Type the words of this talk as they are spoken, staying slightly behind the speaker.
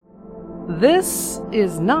This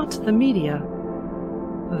is not the media.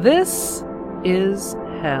 This is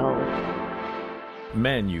hell.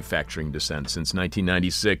 Manufacturing dissent since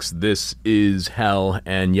 1996. This is hell,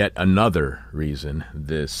 and yet another reason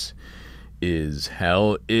this is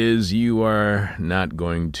hell is you are not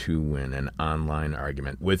going to win an online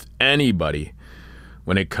argument with anybody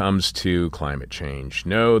when it comes to climate change.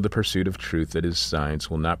 No, the pursuit of truth that is science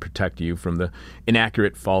will not protect you from the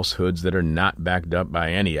inaccurate falsehoods that are not backed up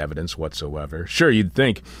by any evidence whatsoever. Sure, you'd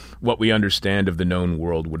think what we understand of the known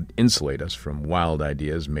world would insulate us from wild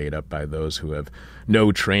ideas made up by those who have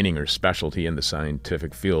no training or specialty in the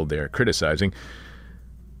scientific field they are criticizing.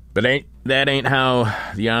 But that ain't how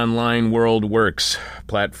the online world works.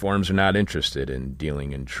 Platforms are not interested in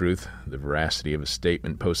dealing in truth. The veracity of a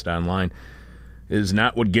statement posted online is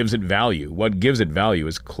not what gives it value. What gives it value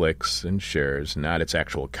is clicks and shares, not its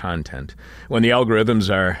actual content. When the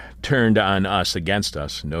algorithms are turned on us, against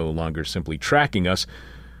us, no longer simply tracking us,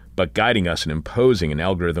 but guiding us and imposing an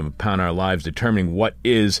algorithm upon our lives, determining what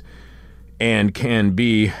is and can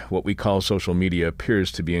be, what we call social media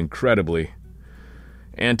appears to be incredibly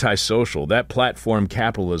antisocial. That platform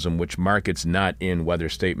capitalism, which markets not in whether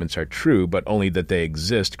statements are true, but only that they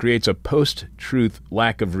exist, creates a post-truth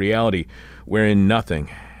lack of reality wherein nothing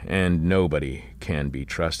and nobody can be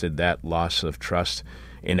trusted. That loss of trust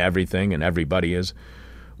in everything and everybody is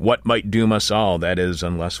what might doom us all. That is,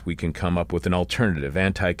 unless we can come up with an alternative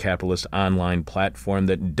anti-capitalist online platform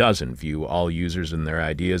that doesn't view all users and their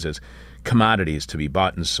ideas as commodities to be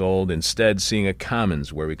bought and sold, instead seeing a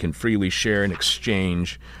commons where we can freely share and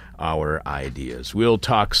exchange our ideas. We'll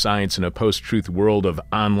talk science in a post-truth world of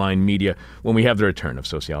online media when we have the return of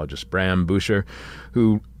sociologist Bram Buescher,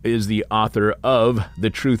 who is the author of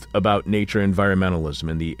The Truth About Nature Environmentalism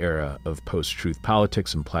in the Era of Post-Truth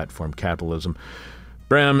Politics and Platform Capitalism.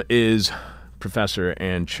 Bram is professor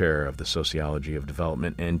and chair of the Sociology of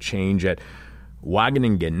Development and Change at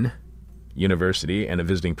Wageningen University and a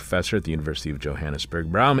visiting professor at the University of Johannesburg.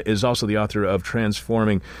 Bram is also the author of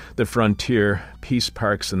Transforming the Frontier, Peace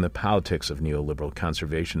Parks and the Politics of Neoliberal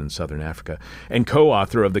Conservation in Southern Africa, and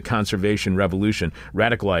co-author of The Conservation Revolution,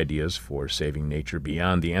 Radical Ideas for Saving Nature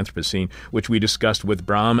Beyond the Anthropocene, which we discussed with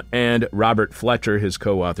Bram and Robert Fletcher, his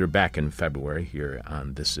co-author, back in February here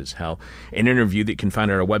on This Is Hell. An interview that you can find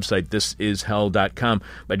on our website, thisishell.com,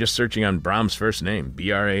 by just searching on Bram's first name,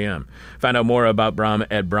 B-R-A-M. Find out more about Bram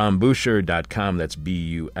at BramBuescher.com. That's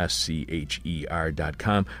BUSCHER.com.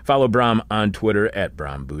 Follow Bram on Twitter at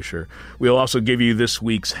BramBuescher. We'll also give you this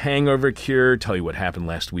week's hangover cure, tell you what happened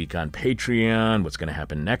last week on Patreon, what's going to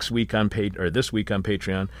happen next week on this week on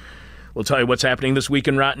Patreon. We'll tell you what's happening this week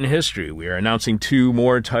in Rotten History. We are announcing 2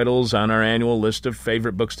 more titles on our annual list of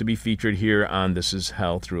favorite books to be featured here on This Is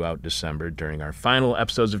Hell throughout December. During our final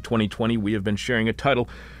episodes of 2020, we have been sharing a title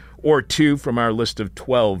or 2 from our list of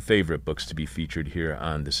 12 favorite books to be featured here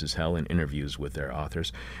on This Is Hell in interviews with their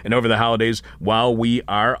authors. And over the holidays, while we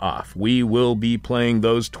are off, we will be playing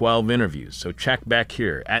those 12 interviews. So check back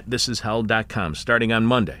here at thisishell.com starting on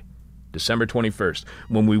Monday, December 21st,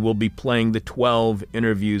 when we will be playing the 12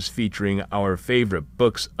 interviews featuring our favorite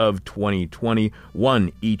books of 2020,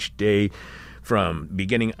 one each day, from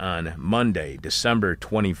beginning on Monday, December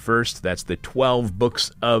 21st. That's the 12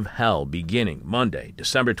 Books of Hell, beginning Monday,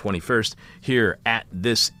 December 21st, here at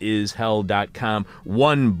thisishell.com.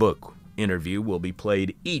 1 book interview will be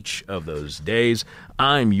played each of those days.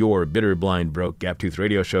 I'm your bitter, blind, broke, gap-toothed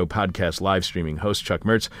radio show, podcast, live streaming host, Chuck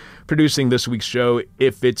Mertz. Producing this week's show,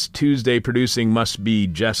 if it's Tuesday, producing must be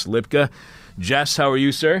Jess Lipka. Jess, how are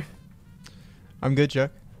you, sir? I'm good,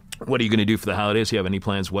 Chuck. What are you going to do for the holidays? Do you have any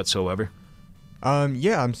plans whatsoever?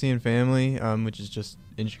 Yeah, I'm seeing family, which is just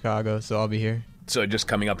in Chicago, so I'll be here. So just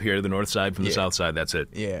coming up here to the north side from the south side, that's it?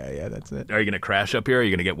 Yeah, that's it. Are you going to crash up here? Are you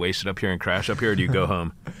going to get wasted up here and crash up here, or do you go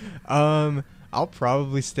home? I'll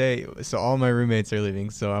probably stay. So all my roommates are leaving,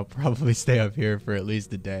 so I'll probably stay up here for at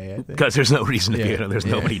least a day, I think. Because there's no reason to be here. There's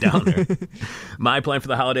nobody down there. My plan for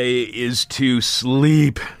the holiday is to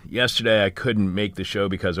sleep. Yesterday I couldn't make the show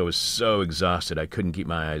because I was so exhausted. I couldn't keep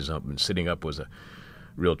my eyes open. Sitting up was a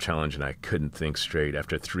real challenge, and I couldn't think straight.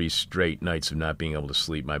 After 3 straight nights of not being able to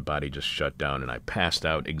sleep, my body just shut down, and I passed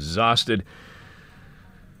out exhausted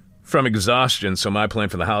from exhaustion. So my plan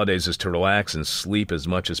for the holidays is to relax and sleep as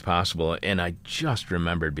much as possible. And I just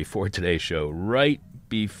remembered before today's show, right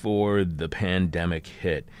before the pandemic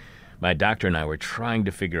hit, my doctor and I were trying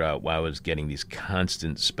to figure out why I was getting these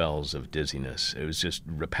constant spells of dizziness. It was just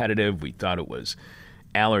repetitive. We thought it was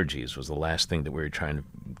allergies was the last thing that we were trying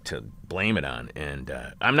to blame it on. And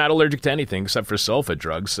I'm not allergic to anything except for sulfa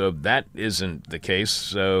drugs, so that isn't the case.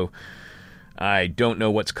 So I don't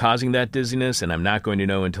know what's causing that dizziness, and I'm not going to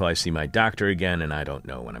know until I see my doctor again, and I don't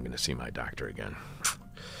know when I'm going to see my doctor again.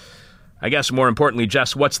 I guess more importantly,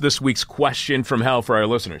 Jess, what's this week's question from hell for our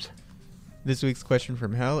listeners? This week's question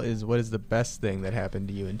from hell is, what is the best thing that happened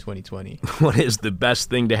to you in 2020? What is the best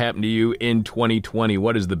thing to happen to you in 2020?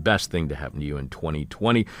 What is the best thing to happen to you in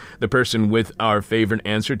 2020? The person with our favorite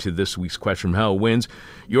answer to this week's question from hell wins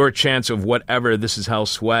your chance of whatever This Is Hell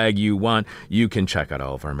swag you want. You can check out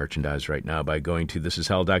all of our merchandise right now by going to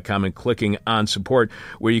thisishell.com and clicking on support,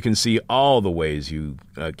 where you can see all the ways you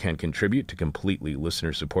can contribute to completely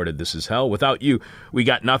listener-supported This Is Hell. Without you, we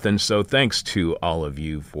got nothing, so thanks to all of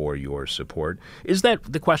you for your support. Is that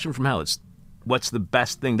the question from hell? It's what's the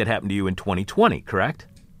best thing that happened to you in 2020, correct?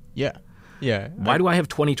 Yeah. Why do I have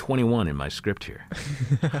 2021 in my script here?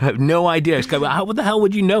 I have no idea. What the hell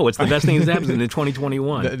would you know? What's the best thing that's happened in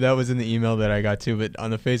 2021? That was in the email that I got too, but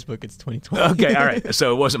on the Facebook it's 2020. Okay, all right.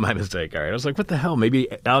 So it wasn't my mistake. All right. I was like, what the hell? Maybe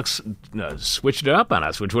Alex switched it up on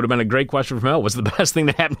us, which would have been a great question from hell. What's the best thing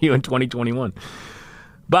that happened to you in 2021?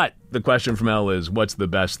 But the question from hell is, what's the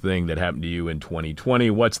best thing that happened to you in 2020?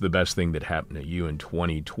 What's the best thing that happened to you in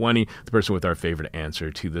 2020? The person with our favorite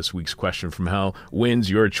answer to this week's question from hell wins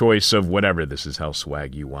your choice of whatever This Is Hell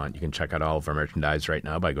swag you want. You can check out all of our merchandise right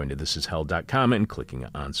now by going to thisishell.com and clicking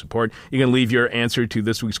on support. You can leave your answer to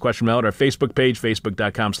this week's question from hell at our Facebook page,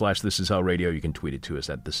 facebook.com/thisishellradio. You can tweet it to us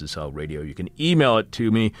at thisishellradio. You can email it to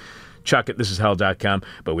me, Chuck at thisishell.com,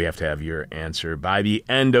 but we have to have your answer by the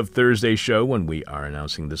end of Thursday's show when we are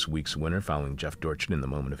announcing this week's winner following Jeff Dorchin in the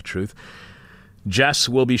Moment of Truth. Jess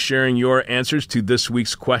will be sharing your answers to this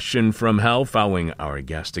week's question from hell following our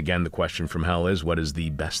guest. Again, the question from hell is, what is the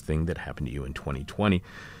best thing that happened to you in 2020?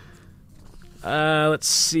 Let's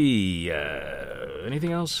see.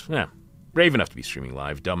 Anything else? Yeah. Brave enough to be streaming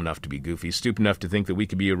live, dumb enough to be goofy, stupid enough to think that we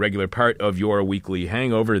could be a regular part of your weekly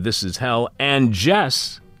hangover. This is hell, and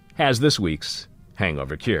Jess has this week's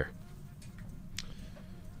hangover cure.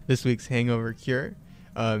 This week's hangover cure.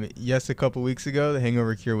 Yes, a couple weeks ago, the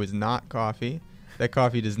hangover cure was not coffee. That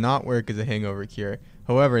coffee does not work as a hangover cure.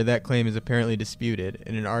 However, that claim is apparently disputed.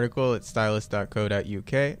 In an article at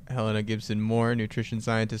stylist.co.uk, Helena Gibson Moore, nutrition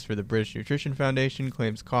scientist for the British Nutrition Foundation,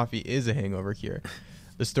 claims coffee is a hangover cure.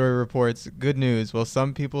 The story reports, good news, while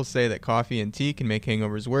some people say that coffee and tea can make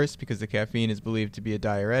hangovers worse because the caffeine is believed to be a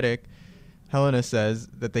diuretic, Helena says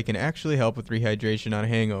that they can actually help with rehydration on a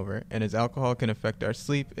hangover, and as alcohol can affect our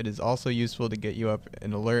sleep, it is also useful to get you up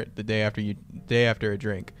and alert the day after a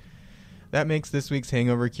drink. That makes this week's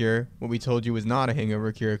hangover cure what we told you was not a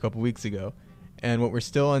hangover cure a couple weeks ago, and what we're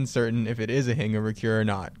still uncertain if it is a hangover cure or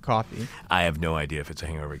not, coffee. I have no idea if it's a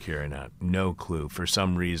hangover cure or not. No clue. For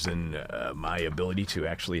some reason, my ability to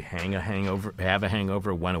actually have a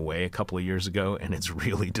hangover went away a couple of years ago, and it's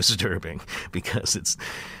really disturbing because it's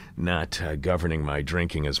not governing my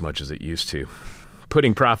drinking as much as it used to.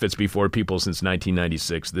 Putting profits before people since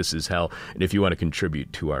 1996, this is hell. And if you want to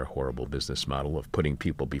contribute to our horrible business model of putting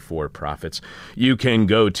people before profits, you can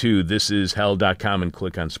go to thisishell.com and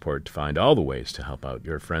click on support to find all the ways to help out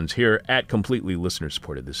your friends here at completely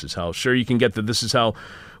listener-supported This Is Hell. Sure, you can get the This Is Hell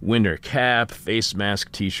winter cap, face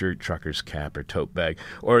mask, t-shirt, trucker's cap, or tote bag,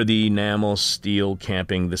 or the enamel steel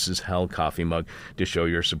camping This Is Hell coffee mug to show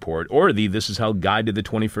your support, or the This Is Hell Guide to the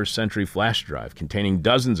 21st Century flash drive containing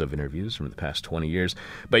dozens of interviews from the past 20 years.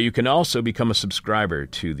 But you can also become a subscriber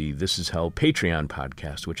to the This Is Hell Patreon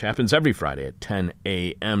podcast, which happens every Friday at 10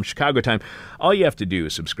 a.m. Chicago time. All you have to do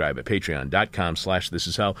is subscribe at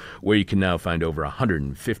patreon.com/thisishell, where you can now find over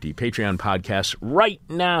 150 Patreon podcasts right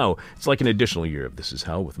now. It's like an additional year of This Is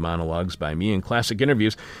Hell with monologues by me and classic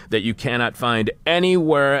interviews that you cannot find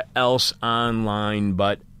anywhere else online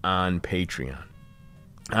but on Patreon.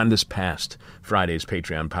 On this past Friday's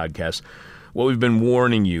Patreon podcast, what we've been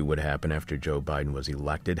warning you would happen after Joe Biden was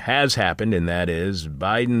elected has happened, and that is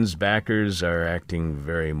Biden's backers are acting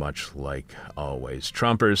very much like always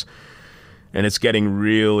Trumpers, and it's getting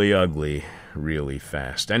really ugly really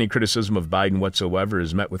fast. Any criticism of Biden whatsoever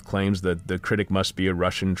is met with claims that the critic must be a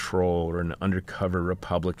Russian troll or an undercover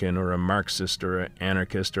Republican or a Marxist or an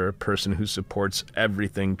anarchist or a person who supports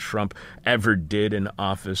everything Trump ever did in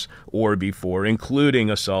office or before, including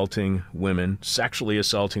assaulting women, sexually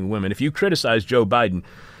assaulting women. If you criticize Joe Biden,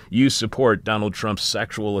 you support Donald Trump's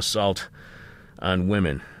sexual assault on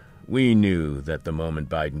women. We knew that the moment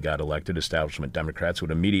Biden got elected, establishment Democrats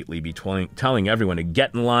would immediately be telling everyone to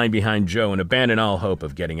get in line behind Joe and abandon all hope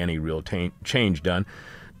of getting any real change done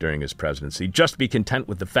during his presidency. Just be content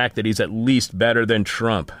with the fact that he's at least better than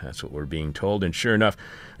Trump. That's what we're being told. And sure enough,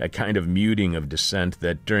 that kind of muting of dissent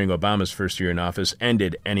that during Obama's first year in office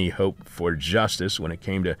ended any hope for justice when it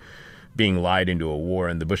came to being lied into a war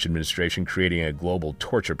and the Bush administration creating a global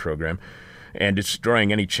torture program and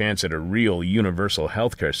destroying any chance at a real universal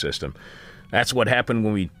healthcare system. That's what happened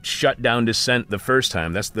when we shut down dissent the first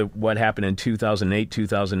time. That's what happened in 2008,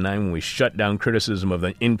 2009 when we shut down criticism of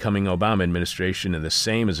the incoming Obama administration, and the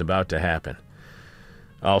same is about to happen.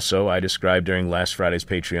 Also, I described during last Friday's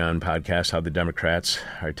Patreon podcast how the Democrats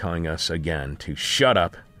are telling us again to shut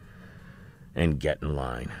up and get in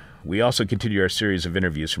line. We also continue our series of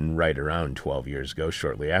interviews from right around 12 years ago,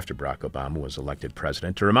 shortly after Barack Obama was elected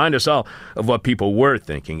president, to remind us all of what people were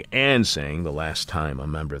thinking and saying the last time a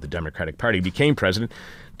member of the Democratic Party became president,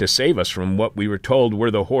 to save us from what we were told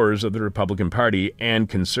were the horrors of the Republican Party and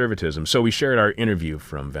conservatism. So we shared our interview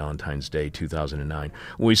from Valentine's Day 2009,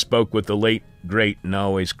 when we spoke with the late, great, and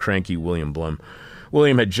always cranky William Blum.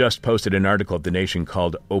 William had just posted an article at The Nation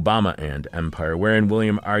called Obama and Empire, wherein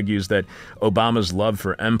William argues that Obama's love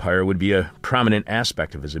for empire would be a prominent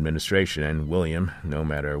aspect of his administration, and William, no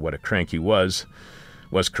matter what a crank he was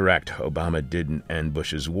correct. Obama didn't end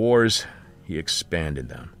Bush's wars, he expanded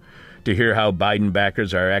them. To hear how Biden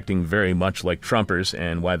backers are acting very much like Trumpers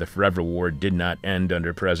and why the Forever War did not end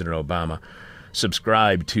under President Obama,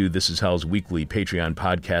 subscribe to This Is Hell's weekly Patreon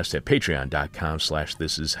podcast at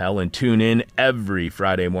patreon.com/thisishell and tune in every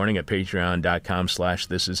Friday morning at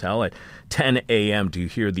patreon.com/thisishell at 10 a.m. to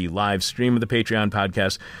hear the live stream of the Patreon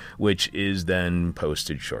podcast, which is then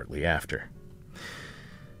posted shortly after.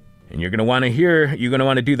 And you're going to want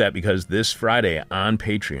to do that because this Friday on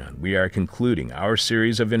Patreon, we are concluding our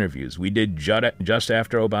series of interviews we did just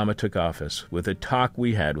after Obama took office with a talk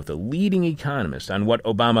we had with a leading economist on what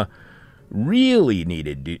Obama really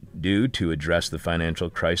needed to do to address the financial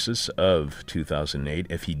crisis of 2008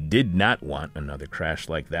 if he did not want another crash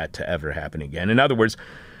like that to ever happen again. In other words,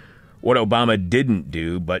 what Obama didn't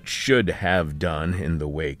do but should have done in the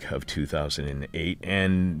wake of 2008.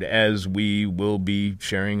 And as we will be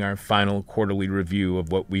sharing our final quarterly review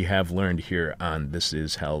of what we have learned here on This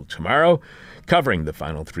Is Hell tomorrow, covering the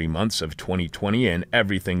final 3 months of 2020 and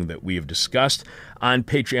everything that we have discussed. On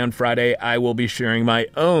Patreon Friday, I will be sharing my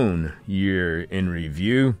own year in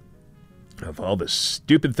review of all the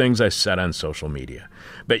stupid things I said on social media.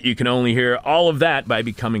 But you can only hear all of that by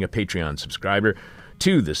becoming a Patreon subscriber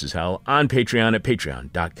to This Is Hell on Patreon at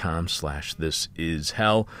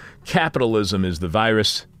patreon.com/thisishell. Capitalism is the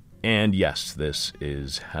virus. And yes, This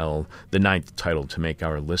Is Hell, the 9th title to make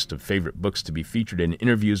our list of favorite books to be featured in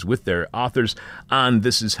interviews with their authors on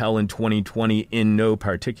This Is Hell in 2020 in no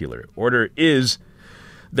particular order, is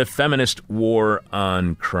The Feminist War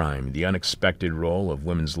on Crime, The Unexpected Role of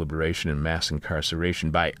Women's Liberation and Mass Incarceration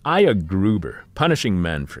by Aya Gruber, punishing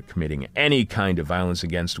men for committing any kind of violence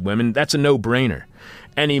against women. That's a no-brainer.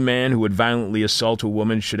 Any man who would violently assault a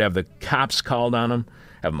woman should have the cops called on him,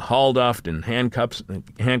 have him hauled off in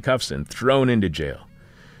handcuffs and thrown into jail.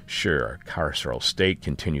 Sure, our carceral state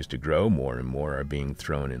continues to grow. More and more are being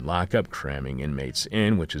thrown in lockup, cramming inmates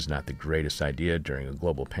in, which is not the greatest idea during a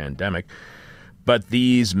global pandemic. But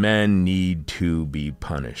these men need to be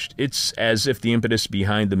punished. It's as if the impetus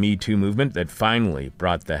behind the Me Too movement that finally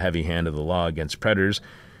brought the heavy hand of the law against predators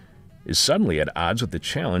is suddenly at odds with the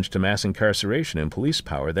challenge to mass incarceration and police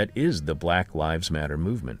power that is the Black Lives Matter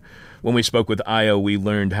movement. When we spoke with Io, we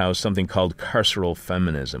learned how something called carceral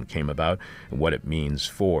feminism came about and what it means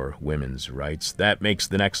for women's rights. That makes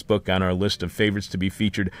the next book on our list of favorites to be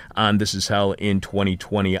featured on This Is Hell in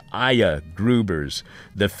 2020, Aya Gruber's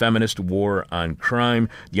The Feminist War on Crime,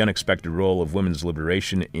 The Unexpected Role of Women's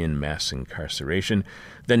Liberation in Mass Incarceration.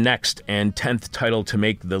 The next and 10th title to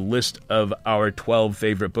make the list of our 12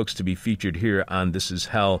 favorite books to be featured here on This Is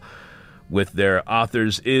Hell with their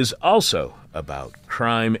authors is also about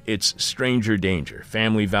crime. It's Stranger Danger,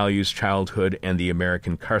 Family Values, Childhood, and the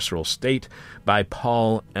American Carceral State by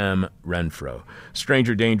Paul M. Renfro.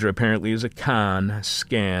 Stranger Danger apparently is a con, a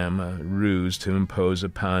scam, a ruse to impose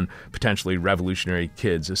upon potentially revolutionary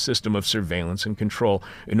kids a system of surveillance and control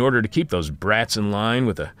in order to keep those brats in line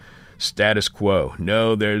with a status quo.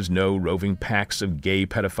 No, there's no roving packs of gay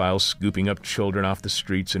pedophiles scooping up children off the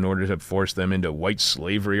streets in order to force them into white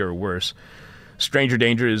slavery or worse. Stranger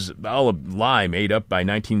Danger is all a lie made up by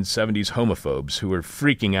 1970s homophobes who were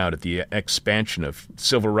freaking out at the expansion of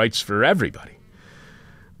civil rights for everybody.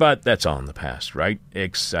 But that's all in the past, right?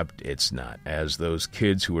 Except it's not, as those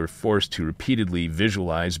kids who were forced to repeatedly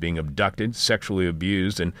visualize being abducted, sexually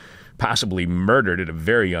abused, and possibly murdered at a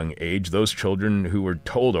very young age, those children who were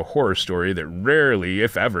told a horror story that rarely,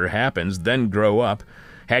 if ever, happens, then grow up,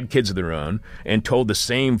 had kids of their own, and told the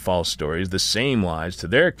same false stories, the same lies to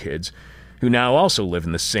their kids, who now also live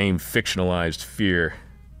in the same fictionalized fear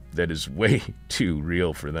that is way too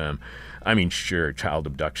real for them. I mean, sure, child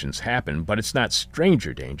abductions happen, but it's not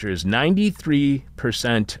stranger danger, as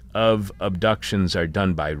 93% of abductions are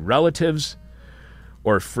done by relatives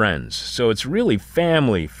or friends. So it's really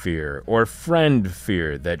family fear or friend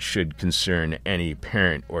fear that should concern any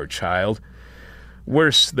parent or child.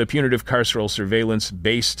 Worse, the punitive carceral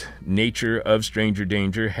surveillance-based nature of stranger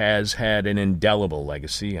danger has had an indelible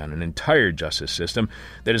legacy on an entire justice system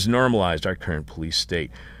that has normalized our current police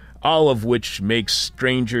state, all of which makes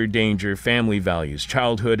stranger danger, family values,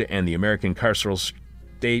 childhood, and the American carceral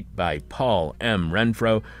state by Paul M.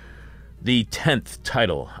 Renfro the 10th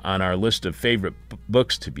title on our list of favorite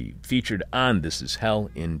books to be featured on This Is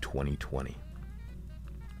Hell in 2020.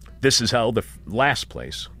 This Is Hell, the last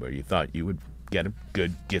place where you thought you would get a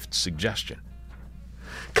good gift suggestion.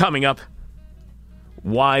 Coming up,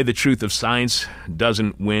 why the truth of science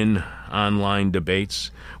doesn't win online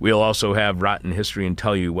debates. We'll also have Rotten History and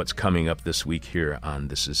tell you what's coming up this week here on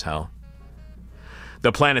This Is Hell.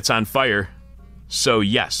 The planet's on fire, so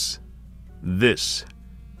yes, this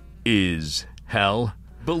is hell.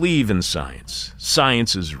 Believe in science.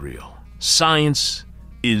 Science is real. Science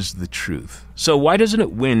is the truth. So why doesn't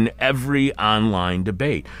it win every online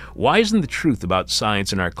debate? Why isn't the truth about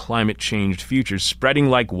science and our climate-changed future spreading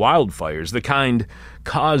like wildfires, the kind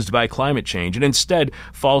caused by climate change, and instead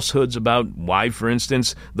falsehoods about why, for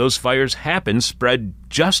instance, those fires happen spread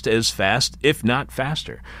just as fast, if not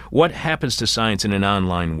faster? What happens to science in an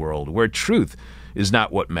online world where truth is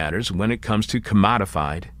not what matters when it comes to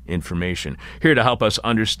commodified information? Here to help us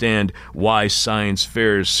understand why science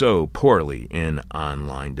fares so poorly in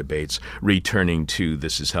online debates, returning to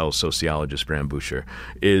This Is Hell sociologist Bram Buescher,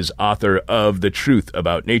 is author of The Truth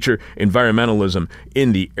About Nature, Environmentalism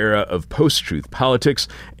in the Era of Post-Truth Politics,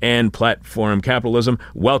 and Platform Capitalism.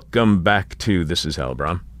 Welcome back to This Is Hell,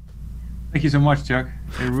 Bram. Thank you so much, Chuck.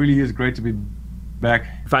 It really is great to be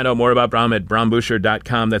back. Find out more about Bram at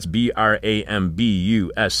brambuescher.com. That's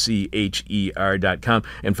BRAMBUSCHER.com.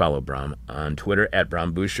 And follow Bram on Twitter at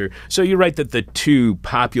Bram Buescher. So you write that the two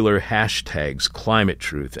popular hashtags, climate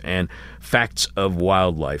truth and facts of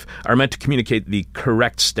wildlife, are meant to communicate the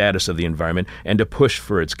correct status of the environment and to push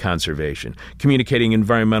for its conservation. Communicating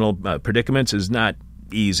environmental predicaments is not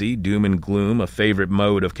easy. Doom and gloom, a favorite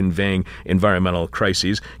mode of conveying environmental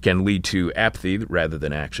crises, can lead to apathy rather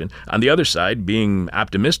than action. On the other side, being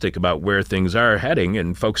optimistic about where things are heading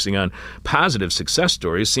and focusing on positive success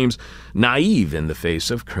stories seems naive in the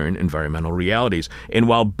face of current environmental realities. And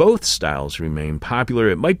while both styles remain popular,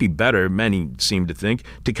 it might be better, many seem to think,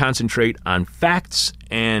 to concentrate on facts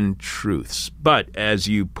and truths. But as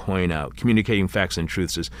you point out, communicating facts and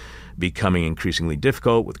truths is becoming increasingly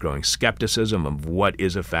difficult with growing skepticism of what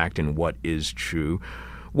is a fact and what is true.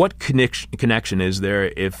 What connection is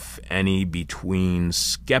there, if any, between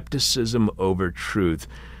skepticism over truth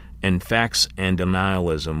and facts and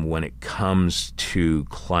denialism when it comes to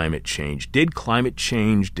climate change? Did climate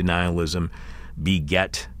change denialism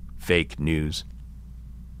beget fake news?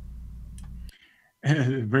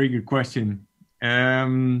 Very good question.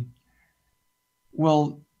 Well,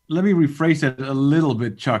 let me rephrase that a little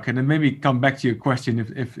bit, Chuck, and then maybe come back to your question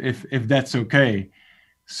if that's okay.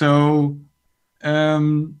 So, for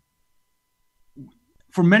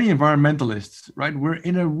many environmentalists, right, we're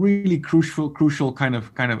in a really crucial kind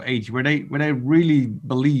of age where they really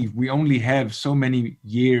believe we only have so many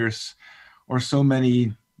years or so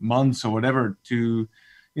many months or whatever to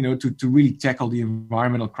really tackle the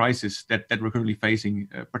environmental crisis that we're currently facing,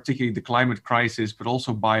 particularly the climate crisis, but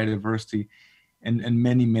also biodiversity and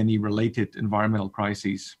many related environmental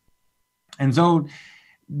crises. And so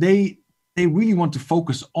they really want to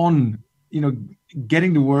focus on,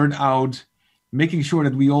 getting the word out, making sure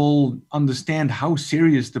that we all understand how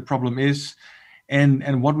serious the problem is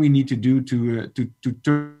and what we need to do to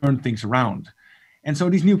turn things around. And so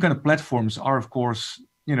these new kind of platforms are, of course,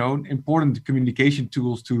 important communication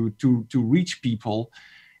tools to reach people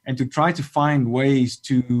and to try to find ways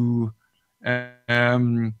to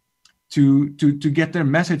get their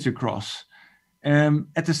message across.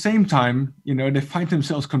 At the same time, they find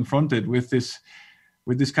themselves confronted with this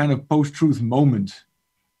kind of post-truth moment,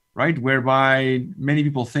 right? Whereby many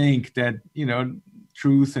people think that,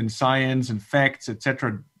 truth and science and facts,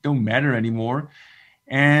 etc., don't matter anymore.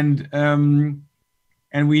 And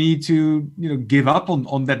we need to, give up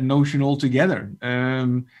on that notion altogether.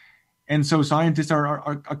 And so scientists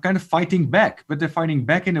are kind of fighting back, but they're fighting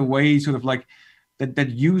back in a way sort of like that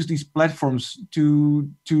use these platforms to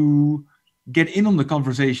get in on the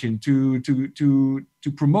conversation, to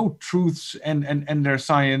promote truths and their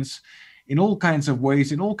science in all kinds of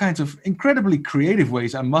ways, in all kinds of incredibly creative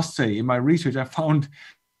ways, I must say. In my research, I found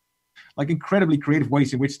like incredibly creative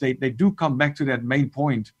ways in which they do come back to that main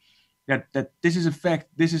point, that this is a fact,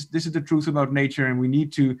 this is the truth about nature, and we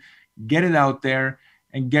need to get it out there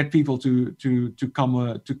and get people to come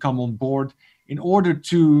on board in order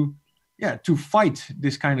to fight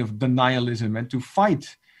this kind of denialism and to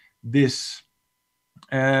fight this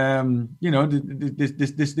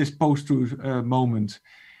this post-truth moment.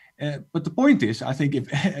 But the point is, I think,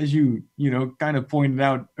 if, as you kind of pointed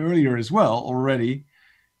out earlier as well already,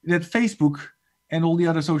 that Facebook and all the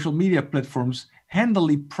other social media platforms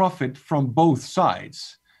handily profit from both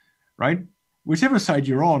sides, right? Whichever side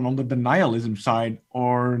you're on the denialism side,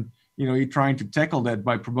 or you're trying to tackle that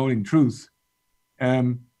by promoting truth,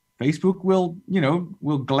 Facebook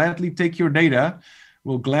will gladly take your data,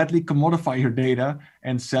 will gladly commodify your data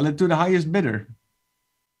and sell it to the highest bidder.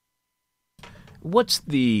 What's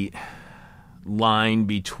the line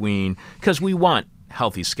between, because we want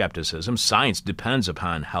healthy skepticism, science depends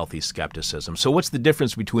upon healthy skepticism. So what's the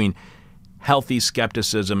difference between healthy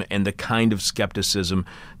skepticism and the kind of skepticism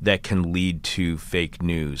that can lead to fake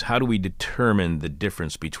news? How do we determine the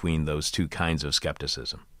difference between those two kinds of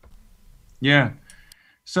skepticism? Yeah.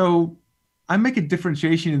 So I make a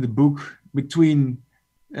differentiation in the book between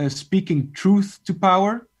speaking truth to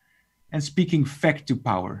power and speaking fact to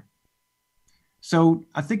power. So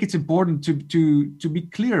I think it's important to be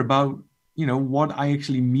clear about what I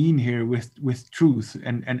actually mean here with truth,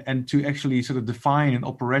 and to actually sort of define and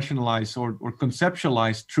operationalize or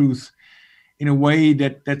conceptualize truth in a way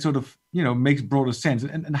that sort of makes broader sense.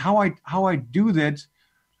 And how I do that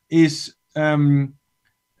is by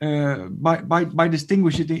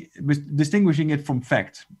distinguishing it from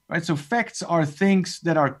fact, right? So facts are things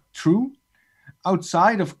that are true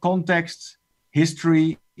outside of context,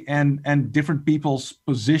 history, and different people's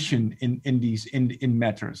position in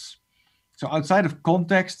matters. So outside of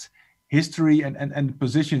context, history, and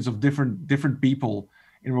positions of different people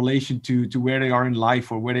in relation to where they are in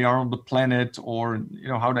life, or where they are on the planet, or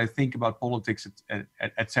how they think about politics,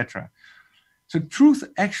 etc. So truth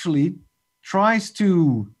actually tries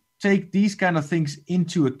to take these kind of things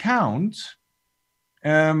into account,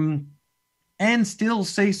 and still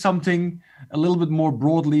say something a little bit more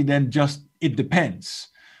broadly than just "it depends,"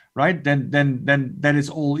 right? Then that is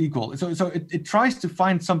all equal. So it tries to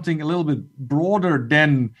find something a little bit broader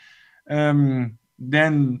than that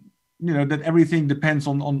everything depends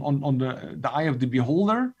on the eye of the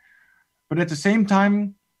beholder, but at the same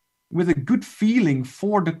time with a good feeling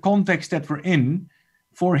for the context that we're in,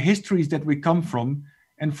 for histories that we come from,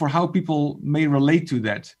 and for how people may relate to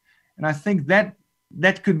that. And I think that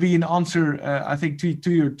could be an answer, I think,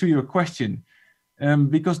 to your question,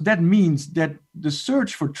 because that means that the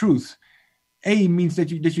search for truth, means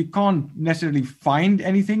that you can't necessarily find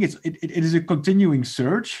anything. It is a continuing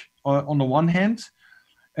search on the one hand,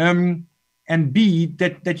 and B,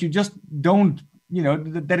 that you just don't,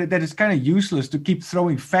 that is kind of useless to keep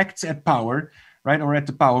throwing facts at power, right, or at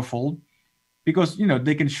the powerful, because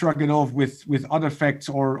they can shrug it off with other facts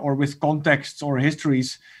or with contexts or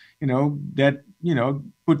histories, that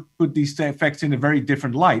put these facts in a very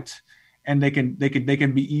different light, and they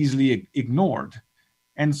can be easily ignored.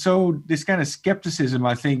 And so this kind of skepticism,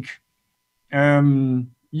 I think,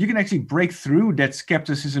 you can actually break through that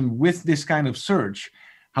skepticism with this kind of search.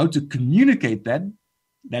 How to communicate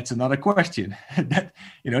that's another question. That,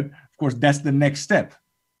 of course, that's the next step.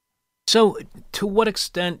 So to what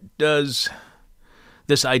extent does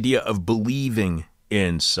this idea of believing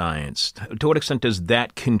in science, to what extent does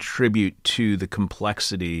that contribute to the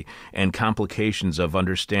complexity and complications of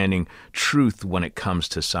understanding truth when it comes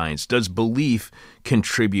to science? Does belief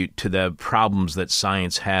contribute to the problems that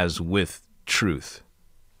science has with truth?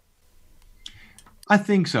 I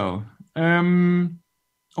think so.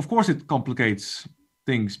 Of course, it complicates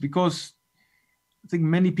things, because I think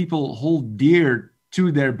many people hold dear to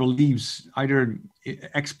their beliefs, either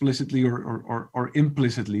explicitly or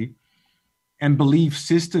implicitly, and belief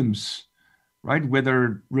systems, right,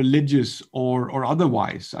 whether religious or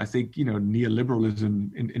otherwise. I think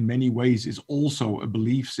neoliberalism in many ways is also a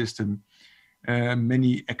belief system.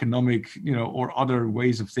 Many economic or other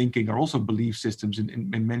ways of thinking are also belief systems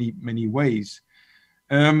in many ways.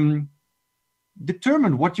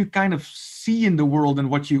 Determine what you kind of see in the world and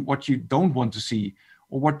what you don't want to see,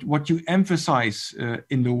 or what you emphasize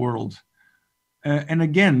in the world. And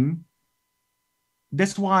again,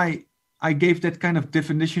 that's why I gave that kind of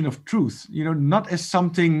definition of truth, not as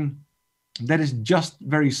something that is just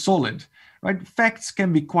very solid, right? Facts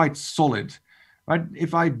can be quite solid, right?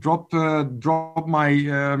 If I drop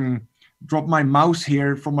my mouse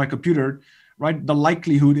here from my computer, right, the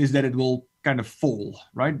likelihood is that it will kind of fall,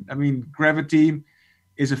 right? I mean, gravity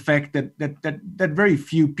is a fact that very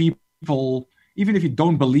few people, even if you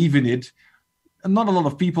don't believe in it, not a lot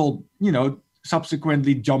of people,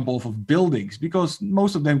 subsequently jump off of buildings, because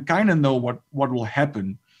most of them kind of know what will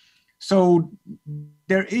happen. So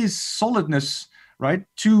there is solidness, right,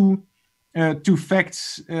 to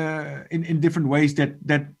facts in different ways that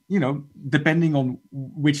depending on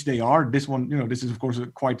which they are. This one, this is of course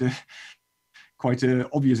quite a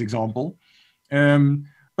obvious example,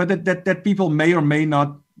 but that people may or may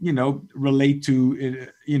not relate to,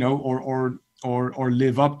 or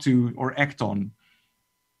live up to or act on.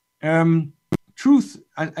 Truth,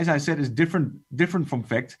 as I said, is different from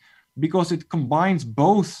fact, because it combines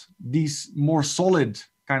both these more solid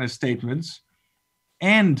kind of statements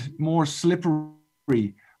and more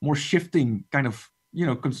slippery, more shifting kind of,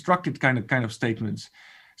 constructed kind of statements.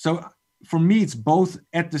 So for me, it's both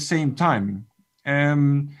at the same time.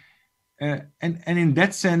 And in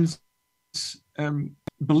that sense,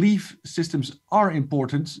 belief systems are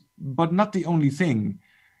important, but not the only thing.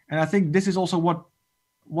 And I think this is also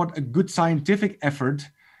what a good scientific effort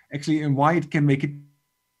actually, and why it can make a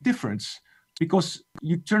difference, because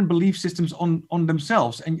you turn belief systems on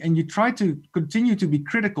themselves, and you try to continue to be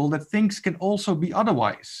critical that things can also be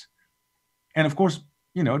otherwise. And of course,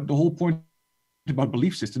 the whole point about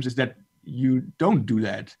belief systems is that you don't do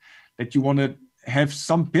that you want to have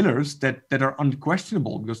some pillars that are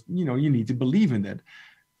unquestionable, because you need to believe in that.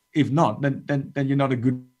 If not, then you're not a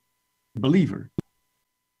good believer.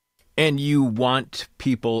 And you want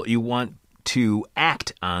to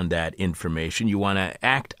act on that information. You want to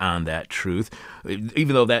act on that truth,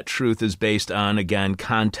 even though that truth is based on, again,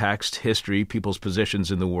 context, history, people's positions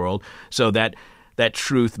in the world, so that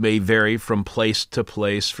truth may vary from place to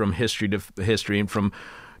place, from history to history, and from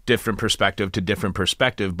different perspective to different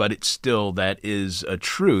perspective, but it's still, that is a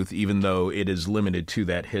truth, even though it is limited to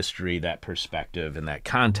that history, that perspective, and that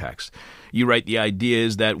context. You write, the idea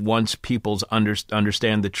is that once people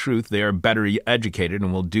understand the truth, they are better educated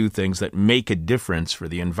and will do things that make a difference for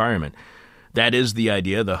the environment. That is the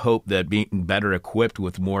idea, the hope that being better equipped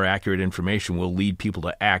with more accurate information will lead people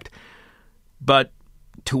to act. But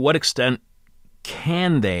to what extent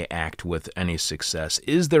can they act with any success?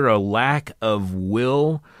 Is there a lack of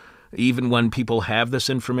will even when people have this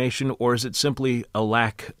information, or is it simply a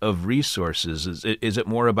lack of resources? Is it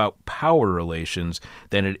more about power relations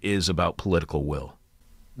than it is about political will?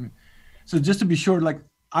 So just to be sure, like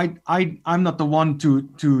I'm not the one to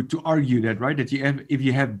argue that, right? That if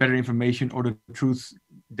you have better information or the truth,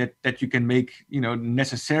 that you can make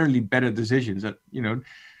necessarily better decisions. That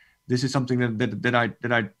this is something that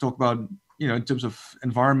I talk about in terms of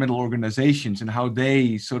environmental organizations and how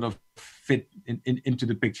they sort of fit into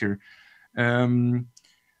the picture.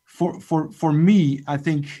 For me, I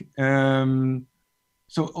think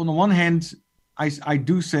so. On the one hand, I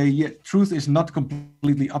do say, truth is not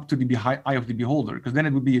completely up to the eye of the beholder, because then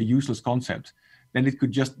it would be a useless concept. Then it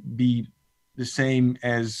could just be the same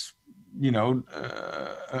as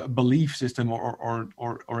a belief system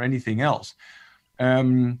or anything else.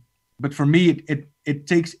 But for me, it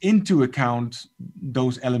takes into account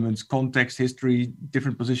those elements, context, history,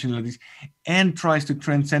 different positionalities, and tries to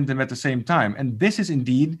transcend them at the same time. And this is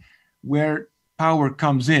indeed where power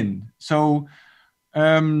comes in. So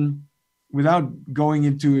without going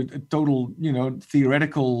into a total,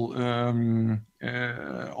 theoretical, on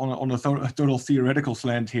a total theoretical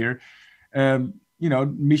slant here,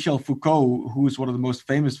 Michel Foucault, who is one of the most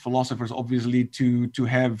famous philosophers, obviously, to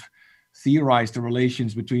have theorized the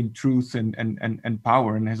relations between truth and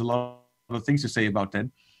power, and has a lot of things to say about that,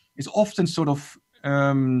 is often sort of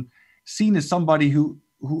seen as somebody who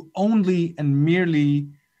only and merely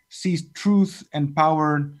sees truth and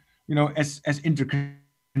power, as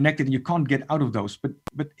interconnected, and you can't get out of those. But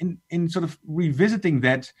in sort of revisiting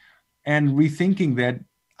that and rethinking that,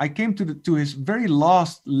 I came to his very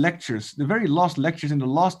last lectures, in the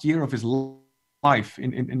last year of his life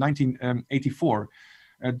in 1984.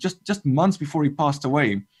 Just months before he passed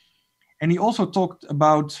away. And he also talked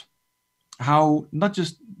about how not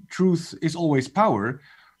just truth is always power,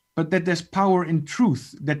 but that there's power in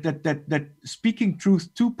truth, that speaking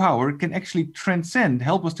truth to power can actually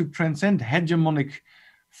help us to transcend hegemonic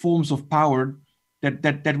forms of power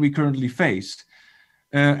that we currently face,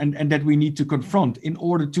 and that we need to confront in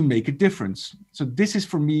order to make a difference. So this is,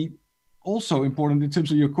 for me, also important in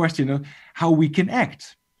terms of your question of how we can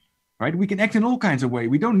act. Right? We can act in all kinds of ways.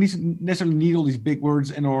 We don't necessarily need all these big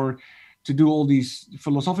words or to do all these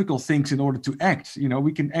philosophical things in order to act.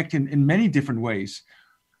 We can act in many different ways.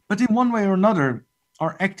 But in one way or another,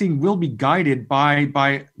 our acting will be guided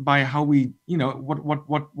by how we,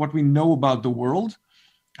 what we know about the world,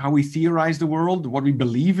 we theorize the world, what we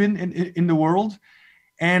believe in the world,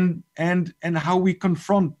 and how we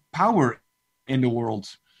confront power in the world.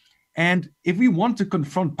 And if we want to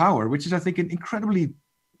confront power, which is, I think, an incredibly,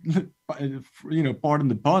 pardon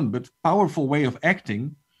the pun, but powerful way of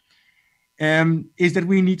acting, is that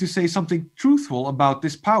we need to say something truthful about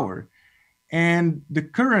this power. And the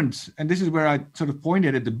current, and this is where I sort of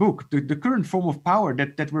pointed at the book, the current form of power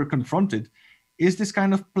that we're confronted is this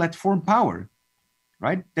kind of platform power,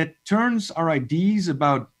 right? That turns our ideas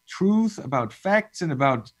about truth, about facts, and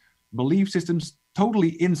about belief systems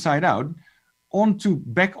totally inside out,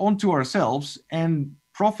 back onto ourselves, and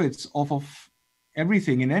profits off of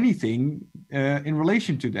everything and anything in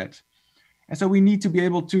relation to that. And so we need to be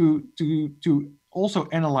able to also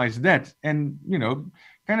analyze that, and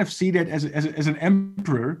kind of see that as an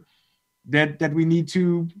emperor that we need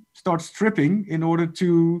to start stripping in order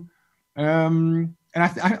to and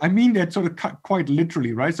I mean that sort of quite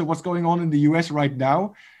literally, right? So what's going on in the US right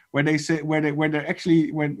now, where they say where they're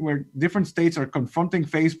actually where different states are confronting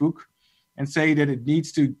Facebook and say that it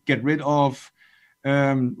needs to get rid of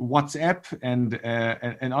WhatsApp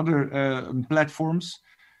and other platforms.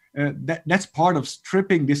 That's part of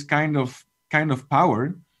stripping this kind of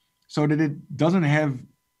power, so that it doesn't have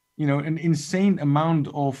an insane amount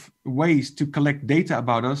of ways to collect data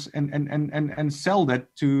about us and sell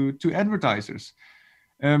that to advertisers.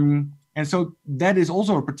 And so that is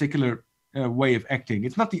also a particular way of acting.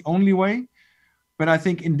 It's not the only way, but I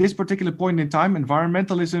think in this particular point in time,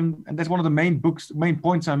 environmentalism, and that's one of the main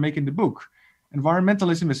points I make in the book,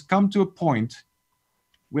 environmentalism has come to a point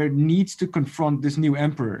where it needs to confront this new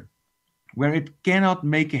emperor, where it cannot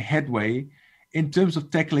make a headway in terms of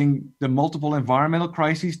tackling the multiple environmental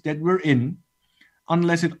crises that we're in,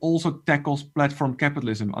 unless it also tackles platform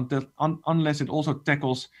capitalism, unless it also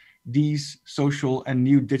tackles these social and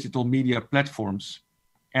new digital media platforms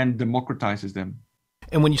and democratizes them.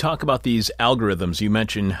 And when you talk about these algorithms, you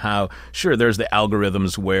mentioned how, sure, there's the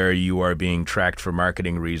algorithms where you are being tracked for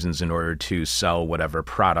marketing reasons in order to sell whatever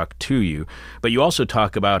product to you. But you also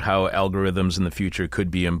talk about how algorithms in the future could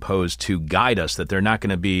be imposed to guide us, that they're not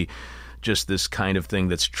going to be just this kind of thing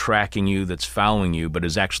that's tracking you, that's following you, but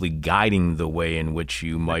is actually guiding the way in which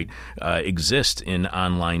you might exist in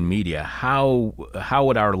online media. How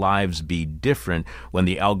would our lives be different when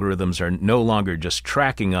the algorithms are no longer just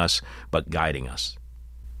tracking us, but guiding us?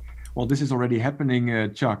 Well, this is already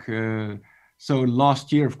happening, Chuck. So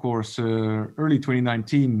last year, of course, early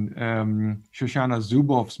 2019, Shoshana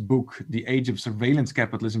Zuboff's book, The Age of Surveillance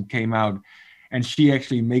Capitalism, came out. And she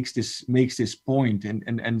actually makes this point,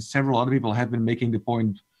 and several other people have been making the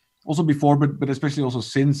point also before, but especially also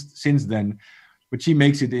since then. But she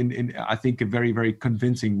makes it in I think a very, very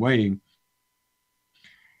convincing way.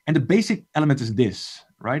 And the basic element is this,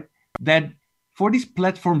 right? That for these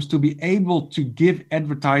platforms to be able to give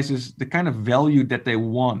advertisers the kind of value that they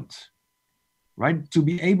want, right? To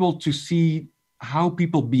be able to see how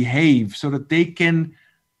people behave so that they can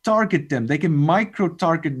target them, they can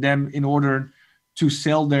micro-target them in order to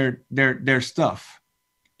sell their stuff.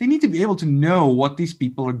 They need to be able to know what these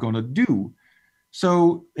people are going to do.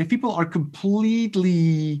 So if people are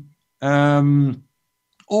completely all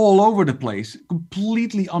over the place,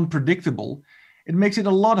 completely unpredictable, it makes it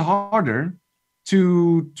a lot harder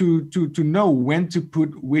to know when to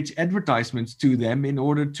put which advertisements to them in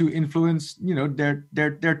order to influence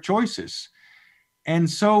their choices. And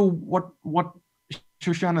so what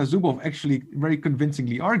Shoshana Zuboff actually very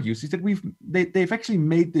convincingly argues is that they've actually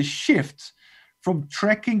made this shift from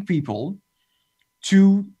tracking people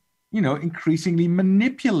to increasingly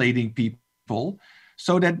manipulating people,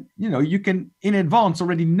 so that you can in advance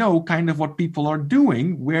already know kind of what people are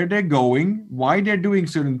doing, where they're going, why they're doing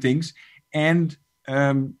certain things, and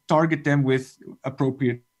target them with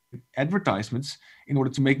appropriate advertisements in order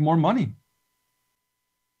to make more money.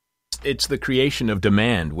 It's the creation of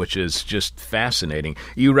demand, which is just fascinating.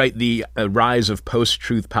 You write the rise of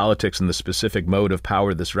post-truth politics and the specific mode of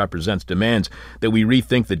power this represents demands that we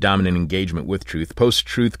rethink the dominant engagement with truth.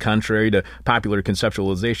 Post-truth, contrary to popular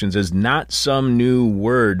conceptualizations, is not some new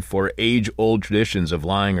word for age-old traditions of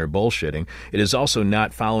lying or bullshitting. It is also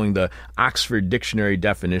not following the Oxford Dictionary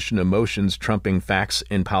definition, emotions trumping facts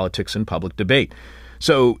in politics and public debate.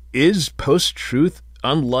 So is post-truth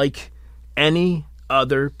unlike any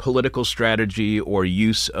other political strategy or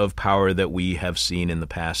use of power that we have seen in the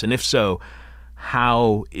past? And if so,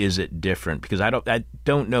 how is it different? Because I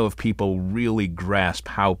don't know if people really grasp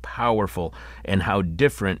how powerful and how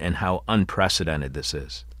different and how unprecedented this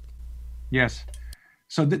is. Yes.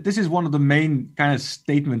 So this is one of the main kind of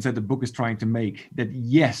statements that the book is trying to make, that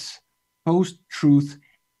yes, post-truth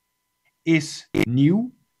is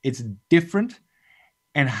new, It's different.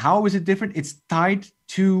 And how is it different? It's tied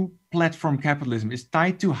to platform capitalism. It's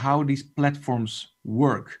tied to how these platforms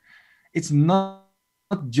work. It's not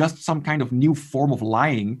just some kind of new form of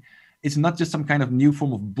lying. It's not just some kind of new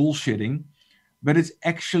form of bullshitting, but it's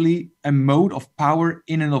actually a mode of power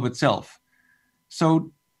in and of itself.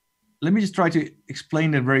 So let me just try to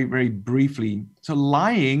explain that very, very briefly. So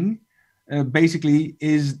lying basically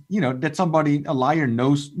is, that somebody, a liar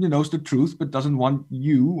knows the truth, but doesn't want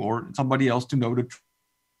you or somebody else to know the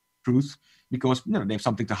truth because they have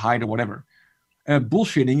something to hide or whatever.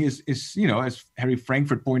 Bullshitting is as Harry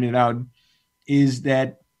Frankfurt pointed out, is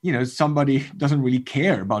that somebody doesn't really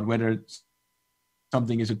care about whether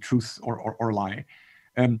something is a truth or lie,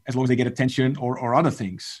 as long as they get attention or other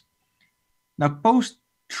things. Now,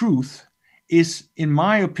 post-truth is, in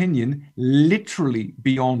my opinion, literally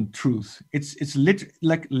beyond truth. It's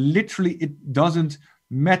literally it doesn't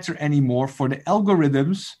matter anymore for the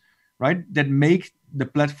algorithms, right, that make the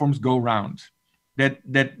platforms go round,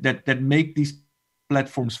 that make these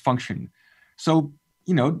platforms function. So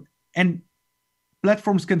and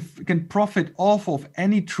platforms can profit off of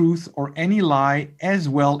any truth or any lie, as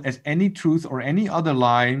well as any truth or any other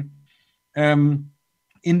lie in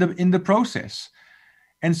the process.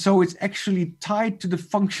 And so it's actually tied to the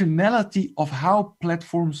functionality of how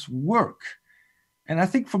platforms work. And I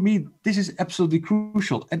think for me, this is absolutely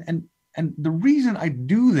crucial. And the reason I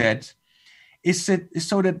do that is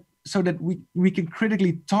so that we can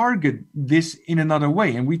critically target this in another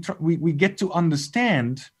way. And we get to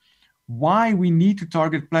understand why we need to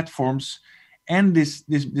target platforms and this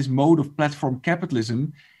mode of platform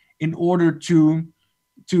capitalism in order to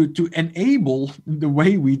enable the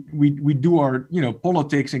way we do our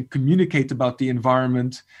politics and communicate about the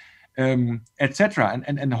environment, etc.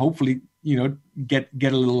 And hopefully get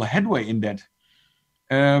a little headway in that.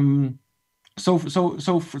 So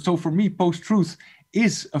for me, post-truth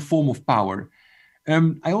is a form of power.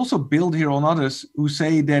 I also build here on others who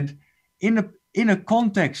say that in a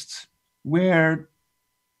context where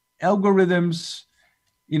algorithms,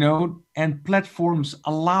 and platforms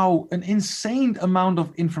allow an insane amount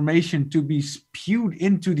of information to be spewed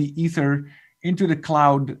into the ether, into the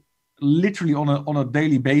cloud, literally on a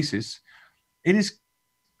daily basis, it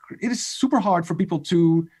is super hard for people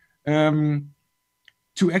to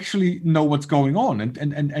actually know what's going on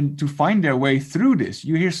and to find their way through this.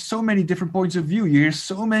 You hear so many different points of view. You hear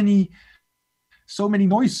so many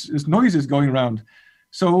noises going around.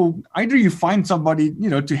 So either you find somebody,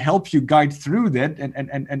 to help you guide through that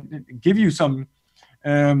and give you some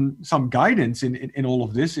guidance in all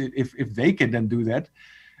of this, if they can then do that,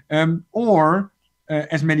 or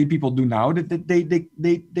as many people do now, that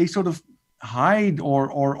they sort of hide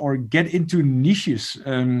or get into niches,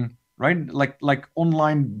 right? Like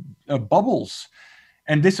online bubbles.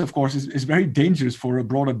 And this, of course, is very dangerous for a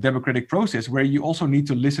broader democratic process where you also need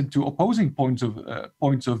to listen to opposing points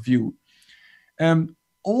of view.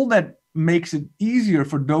 All that makes it easier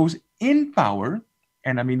for those in power.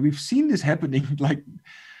 And I mean, we've seen this happening like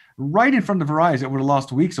right in front of our eyes over the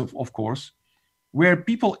last weeks, of course, where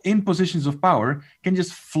people in positions of power can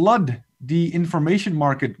just flood the information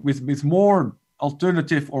market with more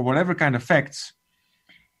alternative or whatever kind of facts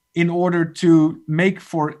in order to make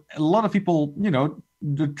for a lot of people,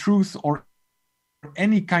 the truth or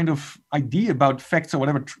any kind of idea about facts or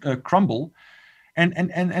whatever crumble and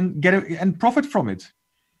get and profit from it.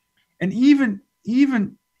 And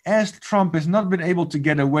even as Trump has not been able to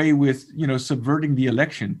get away with, subverting the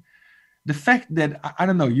election, the fact that, I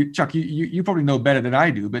don't know, Chuck, you probably know better than I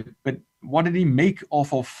do, but what did he make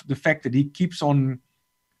off of the fact that he keeps on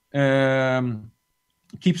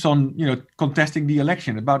contesting the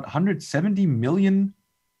election? About $170 million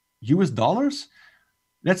US.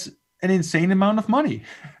 That's an insane amount of money.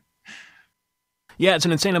 Yeah, it's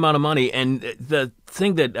an insane amount of money. And the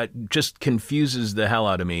thing that just confuses the hell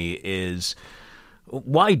out of me is,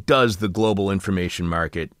 why does the global information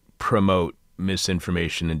market promote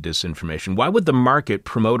misinformation and disinformation? Why would the market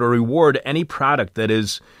promote or reward any product that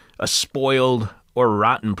is a spoiled or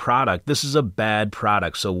rotten product? This is a bad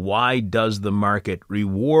product. So why does the market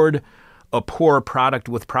reward a poor product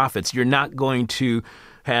with profits? You're not going to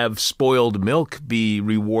have spoiled milk be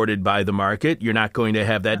rewarded by the market. You're not going to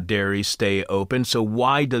have that dairy stay open. So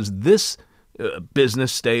why does this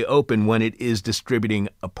business stay open when it is distributing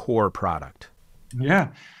a poor product? Yeah,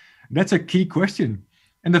 that's a key question.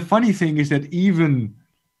 And the funny thing is that even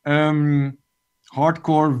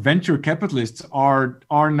hardcore venture capitalists are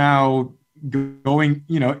now going,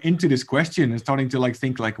 into this question and starting to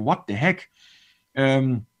think what the heck?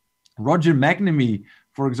 Roger McNamee,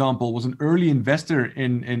 for example, was an early investor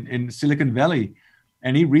in Silicon Valley,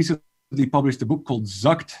 and he recently published a book called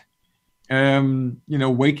Zucked.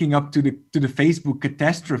 Waking up to the Facebook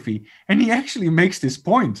catastrophe, and he actually makes this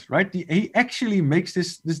point, right? He actually makes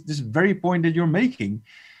this very point that you're making,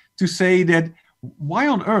 to say that why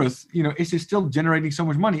on earth, is it still generating so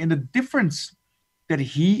much money? And the difference that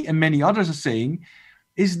he and many others are saying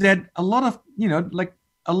is that a lot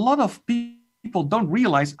of people don't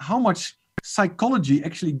realize how much psychology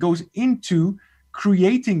actually goes into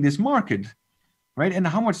creating this market, right? And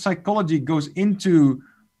how much psychology goes into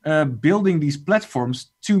building these platforms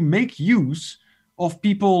to make use of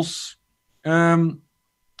people's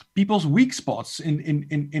weak spots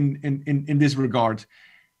in this regard.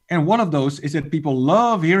 And one of those is that people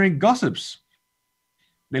love hearing gossips.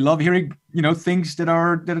 They love hearing things that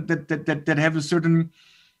have a certain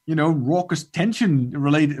raucous tension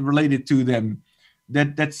related to them,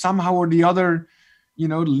 that somehow or the other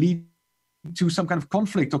lead to some kind of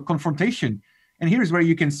conflict or confrontation. And here's where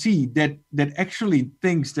you can see that actually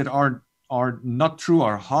things that are not true,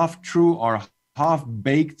 are half true, are half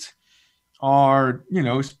baked, are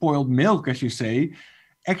spoiled milk, as you say,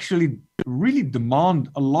 actually really demand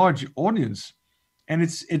a large audience. And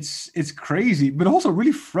it's crazy, but also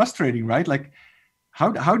really frustrating, right? Like,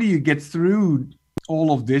 how do you get through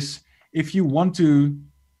all of this if you want to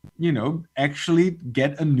actually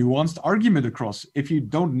get a nuanced argument across, if you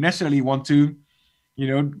don't necessarily want to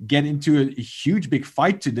get into a huge big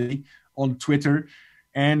fight today on Twitter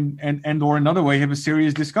and or another way have a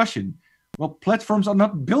serious discussion? Well, platforms are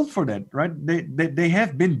not built for that, right? They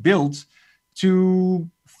have been built to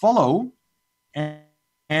follow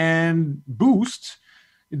and boost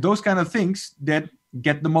those kind of things that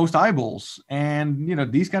get the most eyeballs, and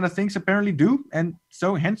these kind of things apparently do, and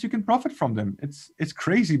so hence you can profit from them. It's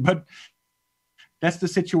crazy, but that's the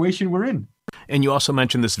situation we're in. And you also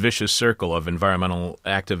mentioned this vicious circle of environmental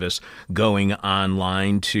activists going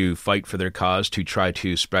online to fight for their cause, to try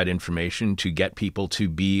to spread information, to get people to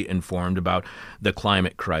be informed about the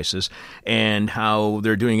climate crisis, and how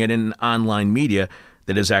they're doing it in online media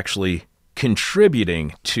that is actually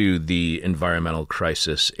contributing to the environmental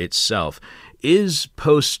crisis itself. Is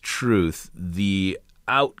post-truth the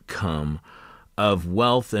outcome of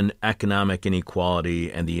wealth and economic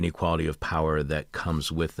inequality and the inequality of power that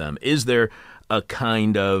comes with them? Is there a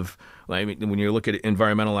kind of, when you look at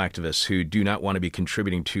environmental activists who do not want to be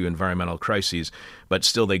contributing to environmental crises, but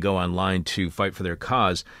still they go online to fight for their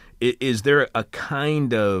cause, is there a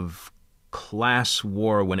kind of class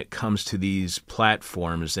war when it comes to these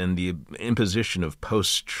platforms and the imposition of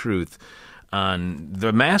post-truth on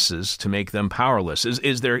the masses to make them powerless?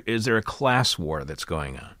 Is there a class war that's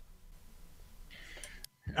going on?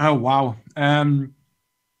 Oh, wow.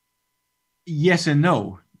 Yes and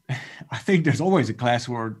no. I think there's always a class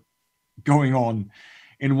war going on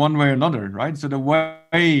in one way or another, right? So the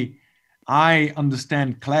way I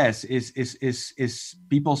understand class is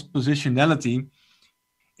people's positionality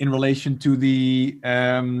in relation to the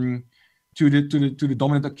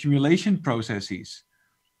dominant accumulation processes,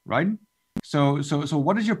 right? So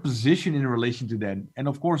what is your position in relation to that? And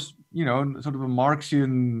of course, sort of a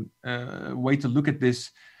Marxian way to look at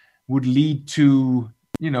this would lead to,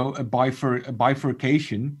 a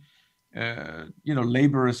bifurcation,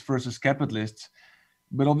 laborers versus capitalists.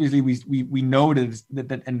 But obviously, we know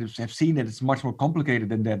that and have seen that it's much more complicated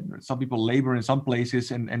than that. Some people labor in some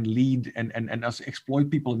places and lead and exploit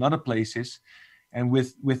people in other places. And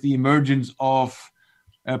with the emergence of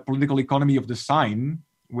a political economy of the sign,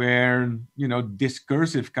 where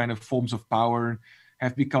discursive kind of forms of power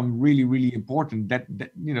have become really, really important, that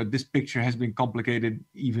this picture has been complicated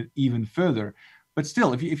even further. But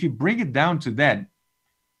still, if you bring it down to that,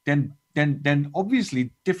 then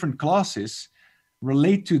obviously different classes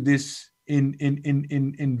relate to this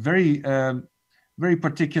in very very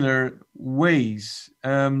particular ways.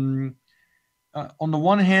 On the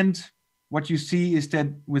one hand, what you see is that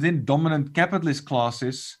within dominant capitalist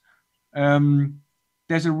classes,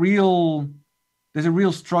 there's a real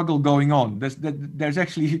struggle going on. There's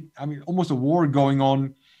actually, almost a war going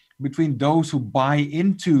on between those who buy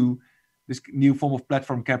into this new form of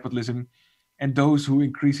platform capitalism and those who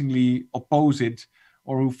increasingly oppose it,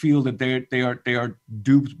 or who feel that they are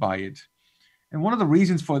duped by it. And one of the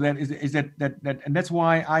reasons for that is that and that's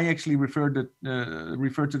why I actually refer to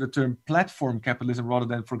the term platform capitalism rather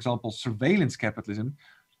than, for example, surveillance capitalism,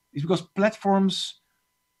 is because platforms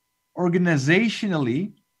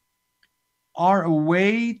organizationally are a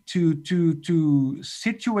way to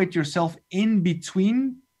situate yourself in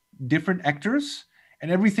between different actors and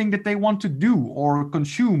everything that they want to do or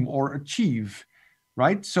consume or achieve,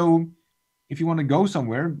 right? So if you want to go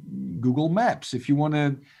somewhere, Google Maps. If you want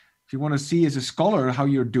to If you want to see as a scholar how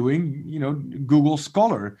you're doing, Google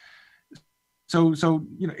Scholar. So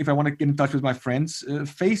if I want to get in touch with my friends,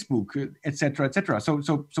 Facebook, et cetera, et cetera. So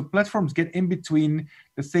platforms get in between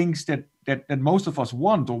the things that most of us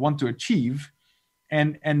want to achieve,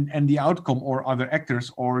 and the outcome, or other actors,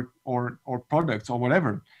 or products, or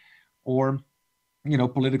whatever, or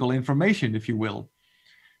political information, if you will.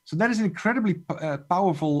 So that is an incredibly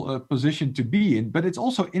powerful position to be in. But it's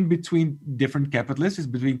also in between different capitalists. It's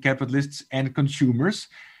between capitalists and consumers.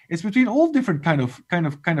 It's between all different kind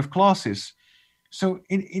of classes. So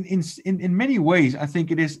in many ways, I think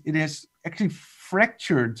it has actually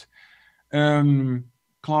fractured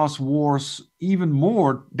class wars even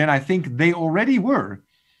more than I think they already were.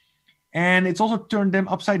 And it's also turned them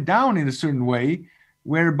upside down in a certain way,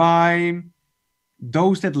 whereby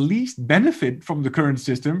those that least benefit from the current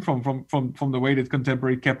system, from the way that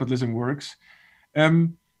contemporary capitalism works,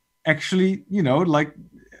 actually,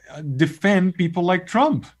 defend people like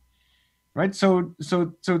Trump. Right, so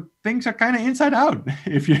things are kind of inside out,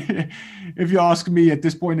 if you ask me at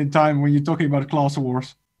this point in time when you're talking about class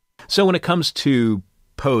wars. So when it comes to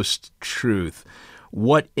post-truth,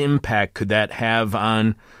 what impact could that have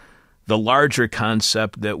on the larger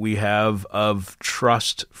concept that we have of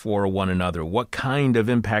trust for one another? What kind of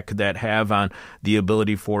impact could that have on the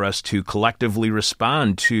ability for us to collectively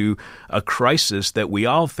respond to a crisis that we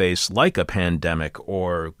all face, like a pandemic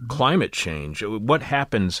or climate change? What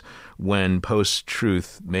happens when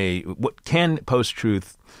what can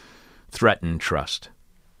post-truth threaten trust?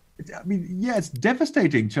 It's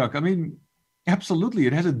devastating, Chuck. Absolutely,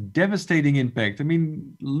 it has a devastating impact.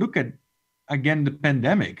 Look at, again, the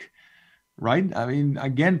pandemic. Right.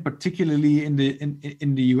 Again, particularly in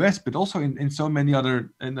the US, but also in so many other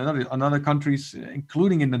countries,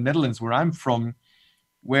 including in the Netherlands, where I'm from,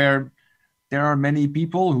 where there are many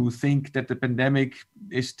people who think that the pandemic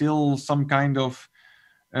is still some kind of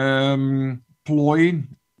ploy,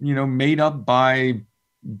 made up by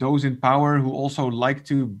those in power who also like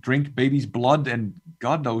to drink babies' blood and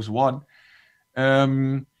God knows what.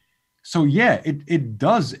 It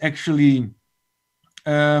does actually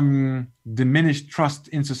diminish trust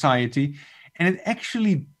in society, and it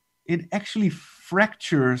actually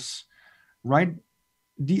fractures, right,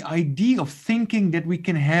 the idea of thinking that we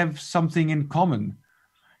can have something in common.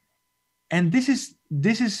 And this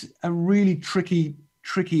is a really tricky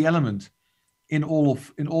element in all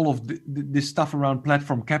of this stuff around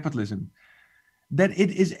platform capitalism, that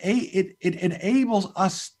it enables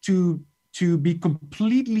us to be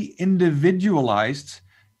completely individualized,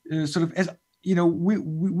 sort of as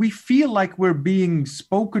we feel like we're being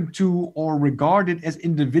spoken to or regarded as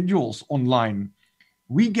individuals online.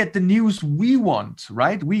 We get the news we want,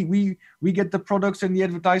 right? We get the products and the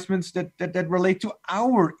advertisements that relate to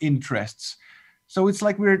our interests. So it's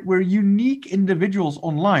like we're unique individuals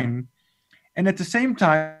online, and at the same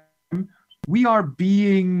time, we are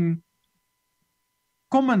being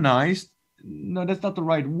commonized. No, that's not the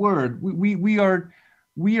right word.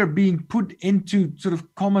 We are being put into sort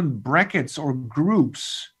of common brackets or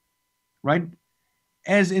groups, right,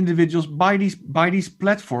 as individuals by these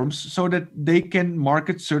platforms, so that they can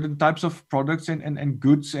market certain types of products and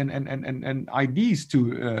goods and ideas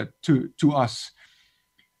to us.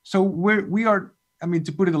 So we are,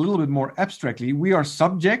 to put it a little bit more abstractly, we are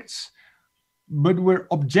subjects, but we're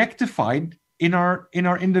objectified in our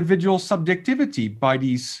individual subjectivity by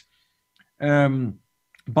these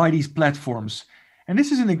platforms. And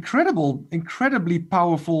this is an incredibly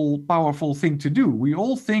powerful thing to do. We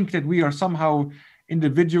all think that we are somehow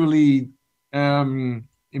individually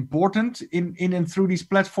important in and through these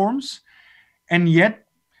platforms. And yet,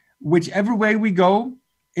 whichever way we go,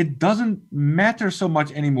 it doesn't matter so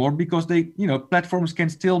much anymore, because platforms can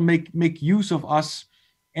still make use of us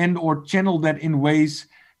and or channel that in ways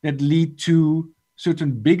that lead to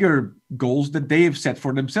certain bigger goals that they have set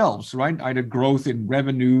for themselves, right? Either growth in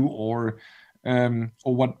revenue or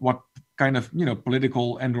what kind of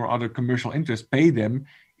political and or other commercial interests pay them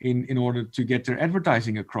in order to get their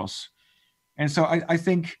advertising across. And so I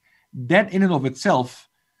think that in and of itself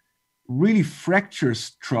really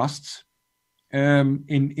fractures trust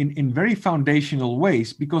in very foundational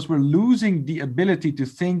ways, because we're losing the ability to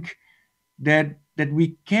think that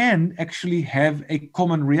we can actually have a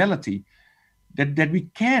common reality, that we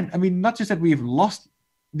can, not just that we have lost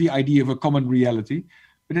the idea of a common reality,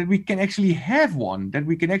 but that we can actually have one, that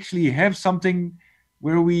we can actually have something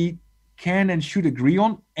where we can and should agree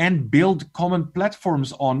on and build common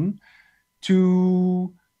platforms on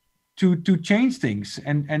to change things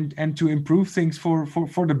and to improve things for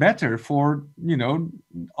the better for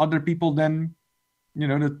other people than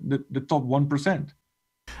the top 1%.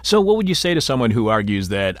 So what would you say to someone who argues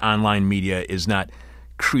that online media is not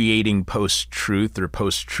creating post-truth or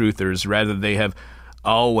post-truthers, rather they have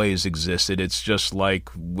always existed? It's just like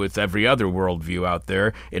with every other worldview out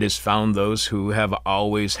there, it has found those who have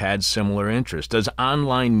always had similar interests. Does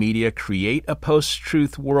online media create a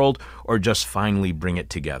post-truth world or just finally bring it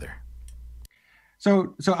together?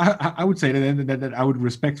 So I would say that I would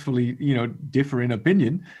respectfully, differ in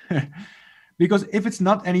opinion, because if it's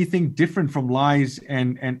not anything different from lies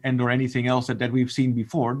and or anything else that we've seen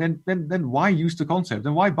before, then why use the concept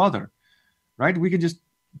and why bother, right? We can just,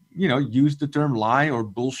 use the term lie or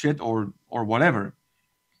bullshit or whatever.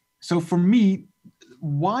 So for me,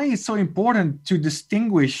 why it's so important to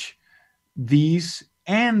distinguish these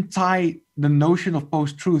and tie the notion of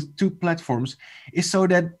post-truth to platforms is so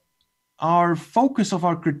that our focus of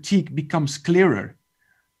our critique becomes clearer,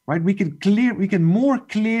 right? We can more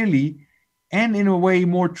clearly and in a way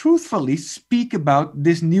more truthfully speak about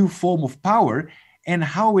this new form of power and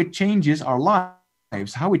how it changes our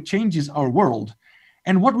lives, how it changes our world,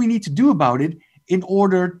 and what we need to do about it in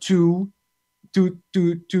order to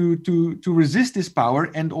resist this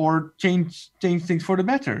power and or change things for the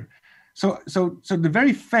better. So the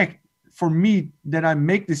very fact for me that I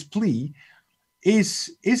make this plea is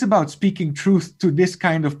about speaking truth to this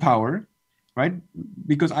kind of power, right?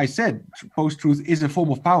 Because I said post-truth is a form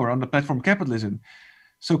of power under platform capitalism.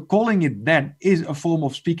 So calling it that is a form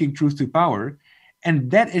of speaking truth to power.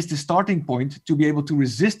 And that is the starting point to be able to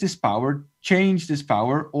resist this power, change this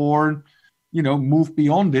power, or, move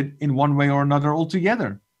beyond it in one way or another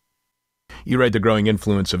altogether. You write the growing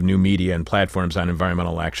influence of new media and platforms on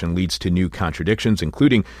environmental action leads to new contradictions,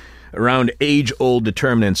 including around age-old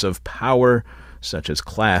determinants of power, such as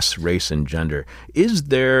class, race, and gender. Is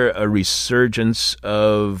there a resurgence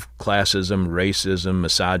of classism, racism,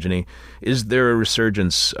 misogyny? Is there a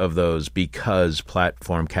resurgence of those because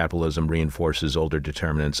platform capitalism reinforces older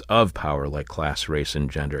determinants of power like class, race, and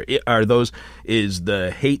gender? Is the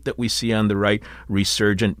hate that we see on the right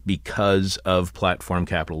resurgent because of platform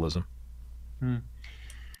capitalism?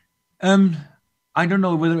 I don't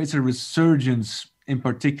know whether it's a resurgence in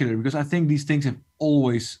particular, because I think these things have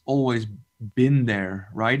always been there,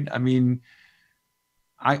 right? I mean,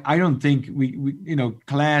 I don't think we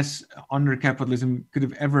class under capitalism could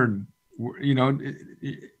have ever,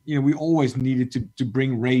 we always needed to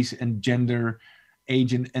bring race and gender,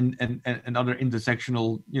 age and other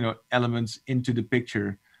intersectional elements into the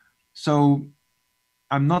picture. So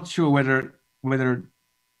I'm not sure whether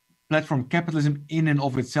platform capitalism in and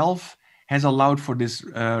of itself has allowed for this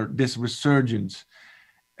resurgence.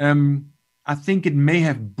 I think it may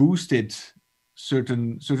have boosted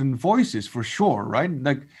certain voices for sure, right?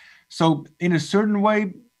 Like, so in a certain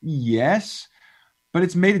way, yes, but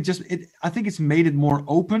it's made it I think it's made it more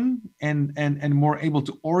open and more able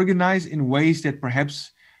to organize in ways that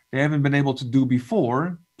perhaps they haven't been able to do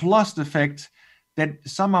before. Plus the fact that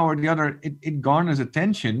somehow or the other it garners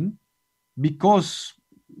attention because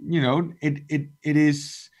it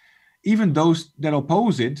is, even those that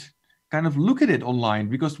oppose it kind of look at it online,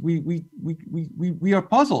 because we are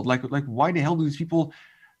puzzled, like why the hell do these people,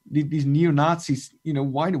 these neo-Nazis,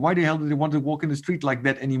 why the hell do they want to walk in the street like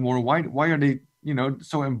that anymore? Why are they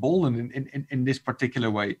so emboldened in this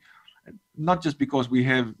particular way? Not just because we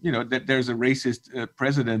have that there's a racist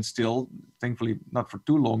president still, thankfully not for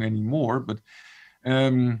too long anymore, but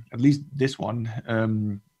at least this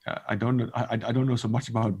one. I don't know so much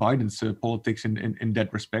about Biden's politics in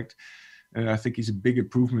that respect. I think he's a big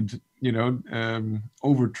improvement,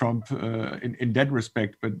 over Trump in that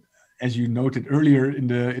respect. But as you noted earlier in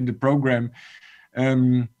the program,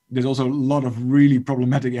 there's also a lot of really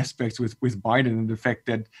problematic aspects with Biden, and the fact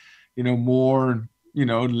that more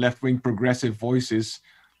left-wing progressive voices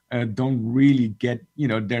don't really get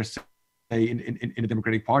their say in the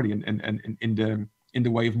Democratic Party and in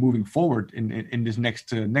the way of moving forward in this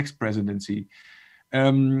next presidency.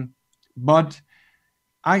 But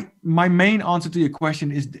my main answer to your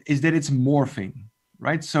question is that it's morphing,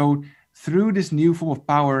 right? So through this new form of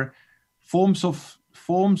power, forms of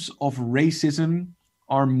racism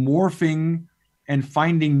are morphing and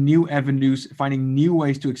finding new avenues, finding new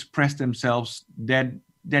ways to express themselves that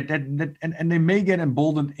and they may get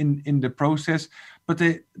emboldened in the process, but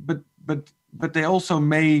they also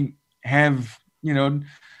may have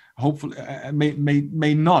hopefully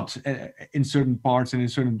may not in certain parts and in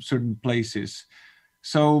certain places.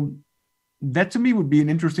 So that to me would be an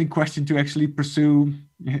interesting question to actually pursue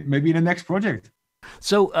maybe in the next project.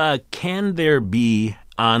 So can there be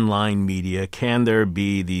online media? Can there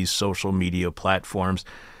be these social media platforms?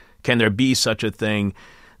 Can there be such a thing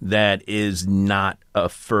that is not a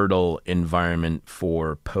fertile environment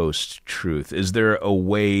for post-truth? Is there a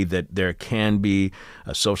way that there can be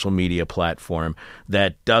a social media platform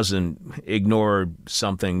that doesn't ignore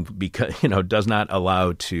something because, does not allow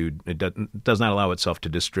itself to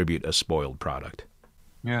distribute a spoiled product?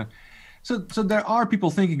 Yeah. So there are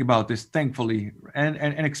people thinking about this, thankfully, and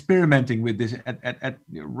experimenting with this at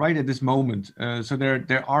right at this moment. So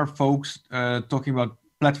there are folks talking about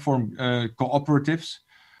platform cooperatives,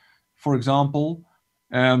 for example.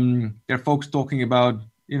 There are folks talking about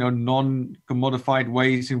non-commodified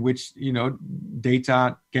ways in which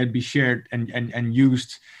data can be shared and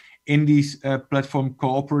used in these platform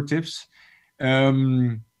cooperatives.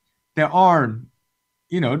 There are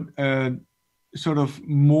sort of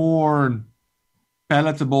more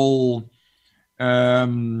palatable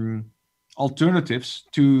alternatives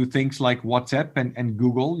to things like WhatsApp and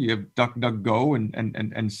Google. You have DuckDuckGo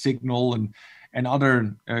and Signal and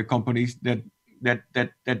other companies that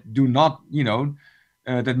do not,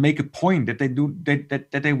 that make a point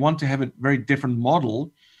that they want to have a very different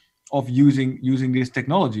model of using this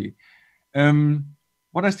technology.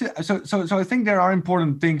 What I still so I think there are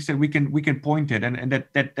important things that we can point at and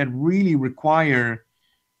that really require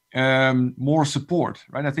more support,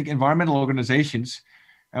 right? I think environmental organizations,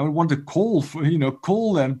 I would want to call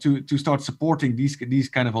them to start supporting these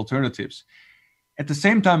kind of alternatives. At the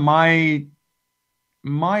same time,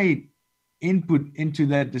 my input into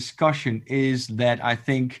that discussion is that I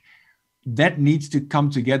think that needs to come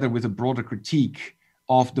together with a broader critique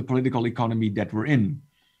of the political economy that we're in.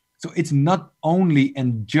 So it's not only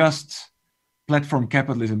and just platform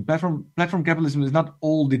capitalism. Platform capitalism is not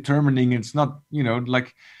all determining. It's not,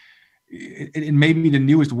 it may be the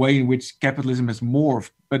newest way in which capitalism has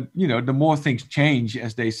morphed, but, the more things change,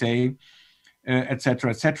 as they say, et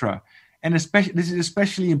cetera, et cetera. And this is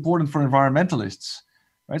especially important for environmentalists,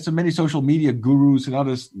 right? So many social media gurus and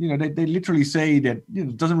others, they literally say that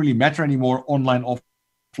it doesn't really matter anymore, online,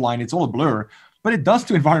 offline, it's all a blur. But it does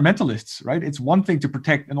to environmentalists, right? It's one thing to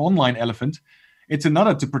protect an online elephant. It's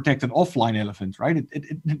another to protect an offline elephant, right?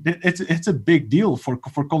 It's a big deal for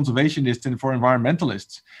conservationists and for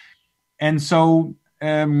environmentalists. And so,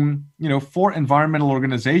 for environmental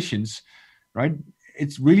organizations, right,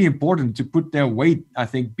 it's really important to put their weight, I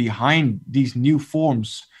think, behind these new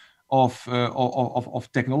forms of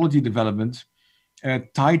technology development,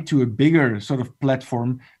 tied to a bigger sort of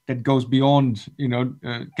platform that goes beyond,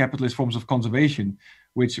 capitalist forms of conservation,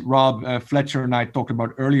 which Rob Fletcher and I talked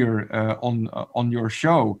about earlier on your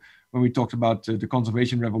show when we talked about the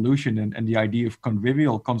conservation revolution and the idea of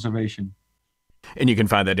convivial conservation. And you can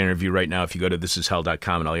find that interview right now if you go to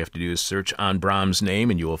thisishell.com, and all you have to do is search on Bram's name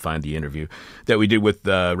and you will find the interview that we did with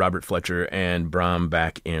Robert Fletcher and Bram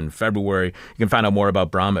back in February. You can find out more about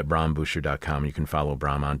Bram at brambuscher.com. You can follow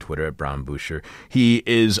Bram on Twitter at brambuscher. He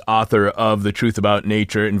is author of The Truth About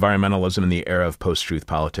Nature, Environmentalism in the Era of Post-Truth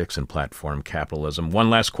Politics and Platform Capitalism. One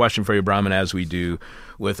last question for you, Bram, and as we do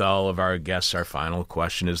with all of our guests, our final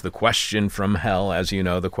question is the question from hell. As you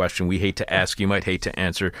know, the question we hate to ask, you might hate to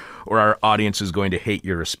answer, or our audience is going to hate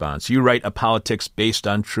your response. You write, a politics based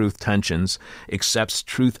on truth tensions accepts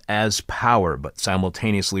truth as power, but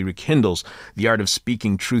simultaneously rekindles the art of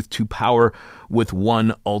speaking truth to power with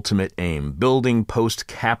one ultimate aim, building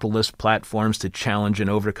post-capitalist platforms to challenge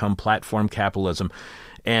and overcome platform capitalism,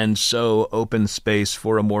 and so open space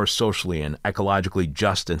for a more socially and ecologically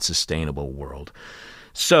just and sustainable world.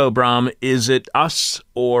 So, Bram, is it us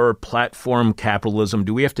or platform capitalism?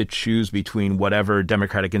 Do we have to choose between whatever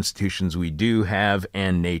democratic institutions we do have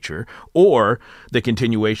and nature, or the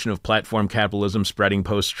continuation of platform capitalism spreading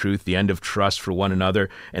post-truth, the end of trust for one another,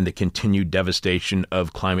 and the continued devastation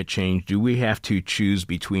of climate change? Do we have to choose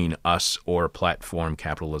between us or platform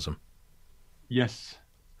capitalism? Yes.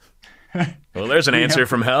 Well, there's an answer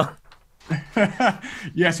from hell.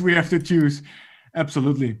 Yes, we have to choose.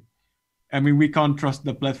 Absolutely. I mean, we can't trust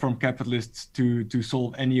the platform capitalists to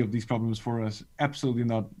solve any of these problems for us. Absolutely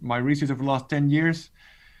not. My research over the last 10 years,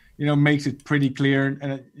 makes it pretty clear.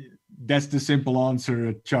 And that's the simple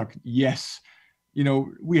answer, Chuck. Yes.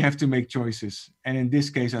 We have to make choices. And in this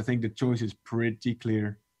case, I think the choice is pretty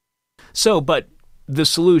clear. So, but the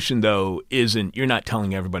solution, though, isn't, you're not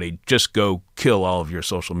telling everybody, just go kill all of your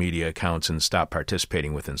social media accounts and stop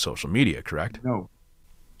participating within social media, correct?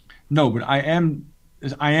 No, but I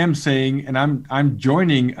am saying, and I'm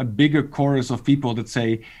joining a bigger chorus of people that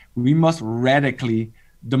say we must radically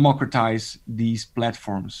democratize these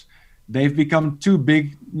platforms. They've become too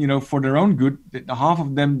big, for their own good. Half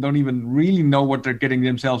of them don't even really know what they're getting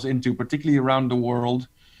themselves into, particularly around the world,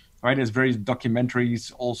 right? As various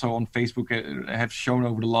documentaries also on Facebook have shown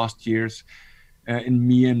over the last years. in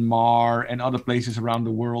Myanmar and other places around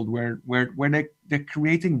the world where they're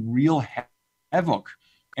creating real havoc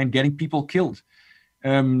and getting people killed.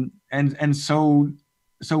 And so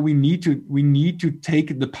we need to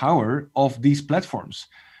take the power of these platforms.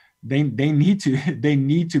 They need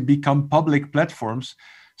to become public platforms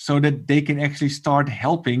so that they can actually start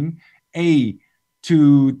helping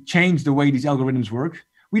to change the way these algorithms work.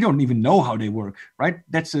 We don't even know how they work, right?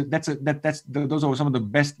 Those are some of the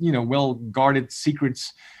best, well guarded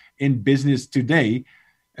secrets in business today,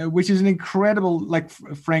 which is an incredible, like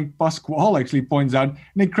Frank Pasquale actually points out,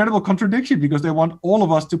 an incredible contradiction, because they want all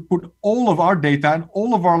of us to put all of our data and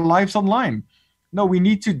all of our lives online. No, we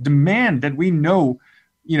need to demand that we know,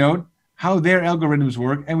 how their algorithms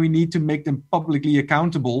work, and we need to make them publicly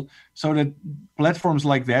accountable so that platforms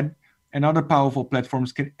like that and other powerful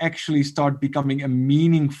platforms can actually start becoming a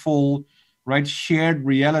meaningful, right, shared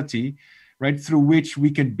reality, right, through which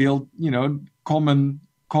we can build,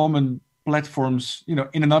 common platforms,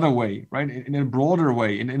 in another way, right, in a broader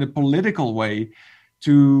way, in a political way,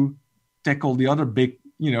 to tackle the other big,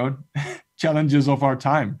 challenges of our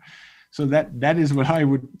time. So that is what I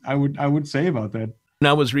would say about that. When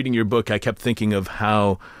I was reading your book, I kept thinking of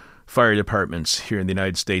how fire departments here in the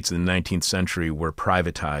United States in the 19th century were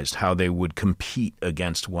privatized, how they would compete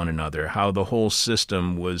against one another, how the whole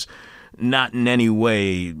system was not in any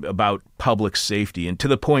way about public safety, and to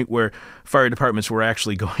the point where fire departments were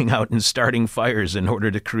actually going out and starting fires in order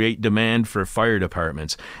to create demand for fire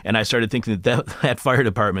departments. And I started thinking that fire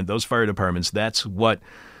department, those fire departments, that's what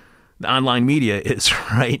the online media is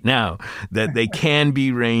right now, that they can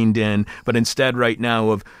be reined in, but instead right now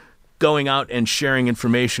of going out and sharing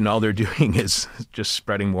information, all they're doing is just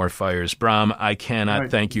spreading more fires. Bram, I cannot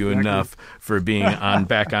thank you enough for being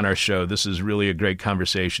back on our show. This is really a great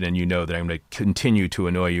conversation, and you know that I'm going to continue to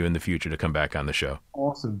annoy you in the future to come back on the show.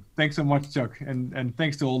 Awesome. Thanks so much, Chuck, and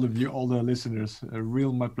thanks to all of you, all the listeners.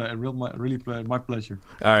 Really my pleasure.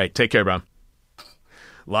 All right, take care, Bram.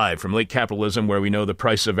 Live from Late Capitalism, where we know the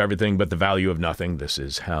price of everything but the value of nothing. This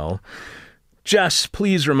is Hell. Jess,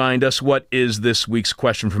 please remind us what is this week's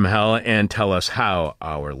question from hell, and tell us how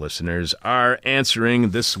our listeners are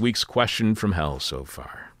answering this week's question from hell so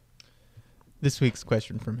far. This week's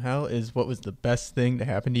question from hell is, what was the best thing to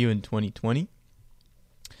happen to you in 2020?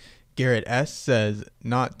 Garrett S. says,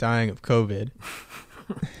 not dying of COVID.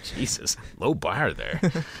 Jesus, low bar there.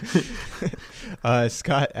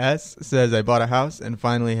 Scott S. says, I bought a house and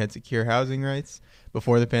finally had secure housing rights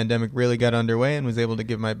before the pandemic really got underway, and was able to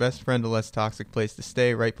give my best friend a less toxic place to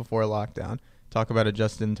stay right before lockdown. Talk about a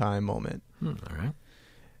just-in-time moment. All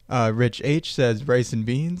right. Rich H. says, rice and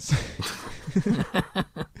beans.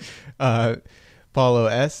 Paulo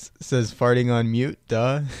S. says, farting on mute,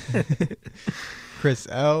 duh. Chris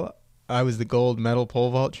L., I was the gold medal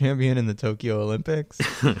pole vault champion in the Tokyo Olympics.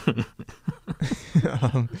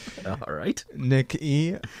 All right. Nick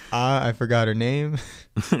E. I forgot her name.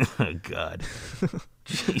 Oh, God.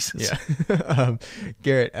 Jesus. Yeah.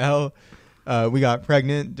 Garrett L. We got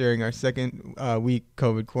pregnant during our second week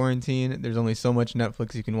COVID quarantine. There's only so much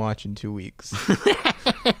Netflix you can watch in 2 weeks.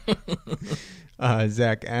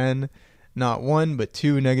 Zach N. Not one, but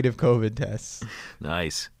 2 negative COVID tests.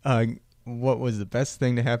 Nice. What was the best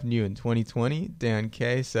thing to happen to you in 2020? Dan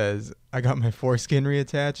K says, I got my foreskin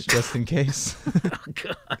reattached just in case. Oh,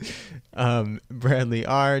 God. Bradley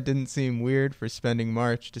R. didn't seem weird for spending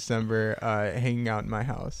March, December hanging out in my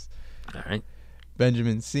house. All right.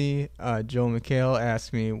 Benjamin C. Joel McHale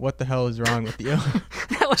asked me, what the hell is wrong with you?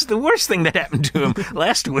 That was the worst thing that happened to him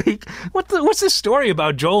last week. What's this story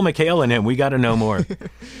about Joel McHale and him? We got to know more.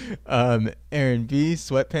 Aaron B.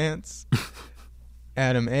 Sweatpants.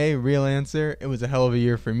 Adam A. Real answer, it was a hell of a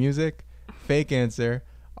year for music. Fake answer,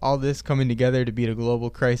 all this coming together to beat a global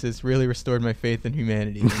crisis really restored my faith in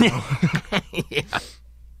humanity. Yeah.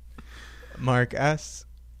 Mark S.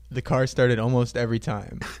 The car started almost every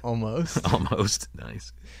time. Almost. Almost.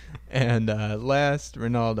 Nice. And last,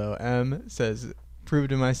 Ronaldo M. says, prove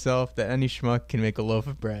to myself that any schmuck can make a loaf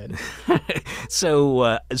of bread.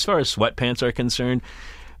 So as far as sweatpants are concerned,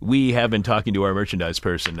 we have been talking to our merchandise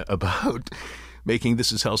person about making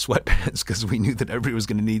This Is Hell sweatpants, because we knew that everybody was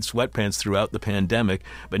going to need sweatpants throughout the pandemic.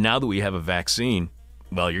 But now that we have a vaccine,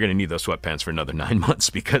 well, you're going to need those sweatpants for another 9 months,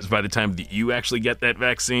 because by the time that you actually get that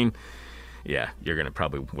vaccine, Yeah, you're going to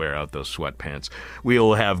probably wear out those sweatpants.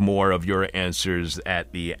 We'll have more of your answers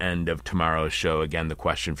at the end of tomorrow's show. Again, the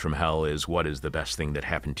question from hell is, what is the best thing that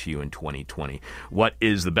happened to you in 2020? What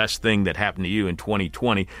is the best thing that happened to you in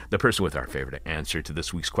 2020? The person with our favorite answer to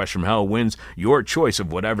this week's question from hell wins your choice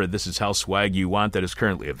of whatever This Is Hell swag you want that is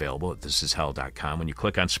currently available at thisishell.com. When you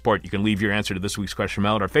click on support, you can leave your answer to this week's question from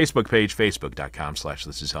hell at our Facebook page,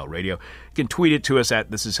 facebook.com/thisishellradio. You can tweet it to us at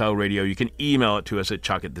thisishellradio. You can email it to us at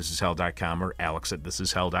chuck@thisishell.com or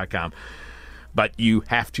alex@thisishell.com. But you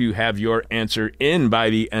have to have your answer in by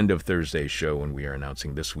the end of Thursday's show when we are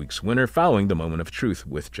announcing this week's winner following the Moment of Truth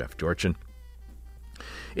with Jeff Dorchin.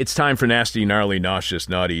 It's time for nasty, gnarly, nauseous,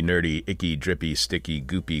 naughty, nerdy, icky, drippy, sticky,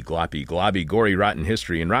 goopy, gloppy, globby, gory, rotten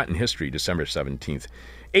history. And rotten history, December 17th,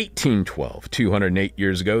 1812, 208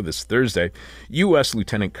 years ago this Thursday, U.S.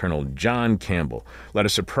 Lieutenant Colonel John Campbell led a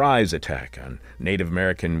surprise attack on Native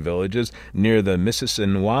American villages near the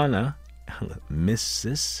Mississinawa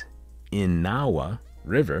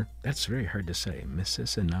River. That's very hard to say.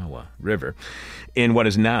 Mississinawa River in what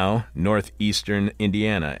is now northeastern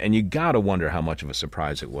Indiana. And you gotta wonder how much of a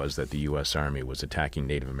surprise it was that the U.S. Army was attacking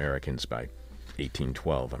Native Americans by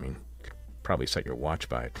 1812. I mean, probably set your watch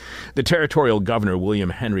by it. The territorial governor, William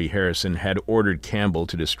Henry Harrison, had ordered Campbell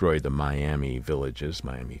to destroy the Miami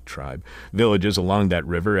tribe villages along that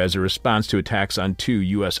river as a response to attacks on 2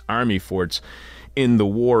 U.S. Army forts in the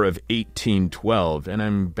War of 1812, and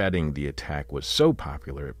I'm betting the attack was so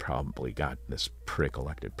popular it probably got this prick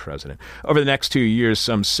elected president. Over the next 2 years,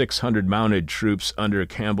 some 600 mounted troops under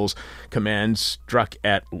Campbell's command struck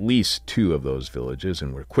at least 2 of those villages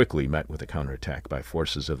and were quickly met with a counterattack by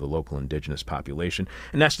forces of the local indigenous population.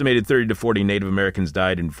 An estimated 30 to 40 Native Americans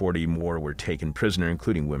died and 40 more were taken prisoner,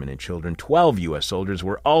 including women and children. 12 U.S. soldiers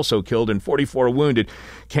were also killed and 44 wounded.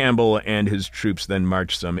 Campbell and his troops then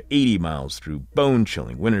marched some 80 miles through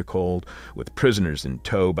bone-chilling winter cold with prisoners in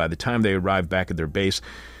tow. By the time they arrived back at their base,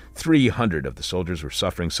 300 of the soldiers were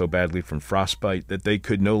suffering so badly from frostbite that they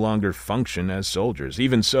could no longer function as soldiers.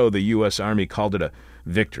 Even so, the U.S. Army called it a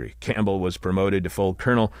victory. Campbell was promoted to full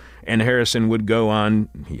colonel, and Harrison would go on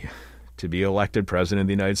to be elected president of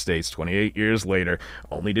the United States 28 years later,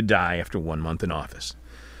 only to die after 1 month in office.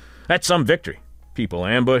 That's some victory. People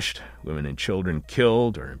ambushed, women and children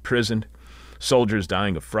killed or imprisoned, soldiers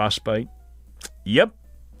dying of frostbite. Yep,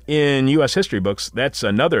 in U.S. history books, that's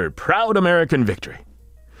another proud American victory.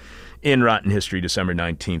 In Rotten History, December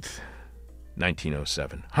 19th,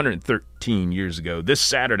 1907, 113 years ago, this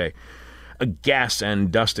Saturday, a gas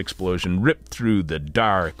and dust explosion ripped through the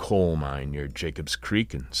Dar coal mine near Jacobs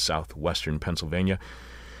Creek in southwestern Pennsylvania.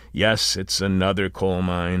 Yes, it's another coal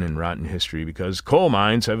mine in rotten history because coal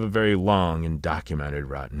mines have a very long and documented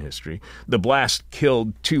rotten history. The blast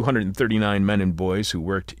killed 239 men and boys who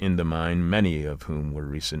worked in the mine, many of whom were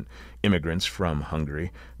recent immigrants from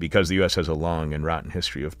Hungary, because the U.S. has a long and rotten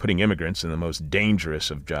history of putting immigrants in the most dangerous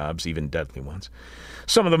of jobs, even deadly ones.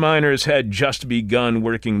 Some of the miners had just begun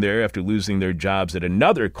working there after losing their jobs at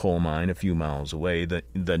another coal mine a few miles away, the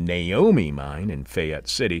Naomi mine in Fayette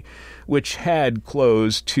City, which had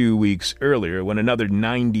closed 2 weeks earlier when another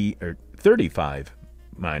 35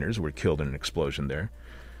 miners were killed in an explosion there.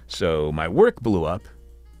 So my work blew up,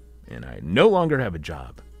 and I no longer have a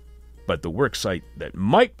job. But the work site that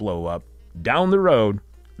might blow up down the road,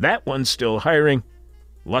 that one's still hiring.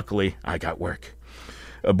 Luckily, I got work.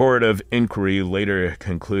 A board of inquiry later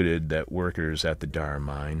concluded that workers at the Dar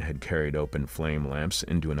mine had carried open flame lamps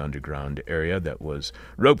into an underground area that was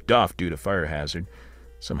roped off due to fire hazard.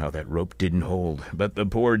 Somehow that rope didn't hold, but the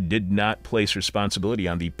board did not place responsibility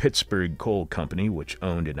on the Pittsburgh Coal Company, which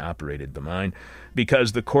owned and operated the mine,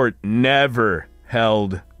 because the court never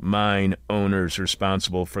held mine owners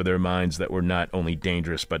responsible for their mines that were not only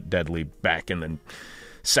dangerous but deadly back in the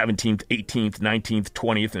 17th, 18th, 19th,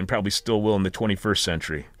 20th, and probably still will in the 21st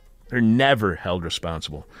century. They're never held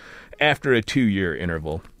responsible. After a 2-year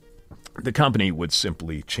interval, the company would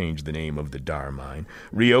simply change the name of the Dar mine,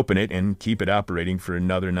 reopen it, and keep it operating for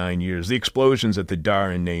another 9 years. The explosions at the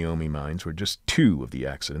Dar and Naomi mines were just 2 of the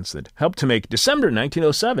accidents that helped to make December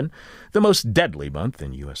 1907 the most deadly month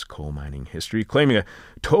in U.S. coal mining history, claiming a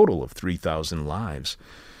total of 3,000 lives.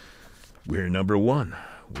 We're number one.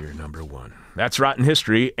 We're number one. That's Rotten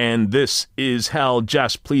History, and this is Hell.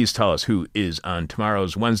 Jess, please tell us who is on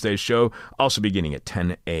tomorrow's Wednesday show, also beginning at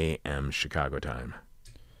 10 a.m. Chicago time.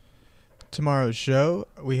 Tomorrow's show,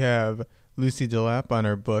 we have Lucy Delap on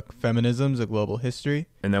her book, Feminisms, A Global History.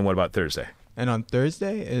 And then what about Thursday? And on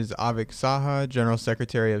Thursday is Avik Saha, General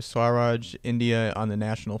Secretary of Swaraj, India, on the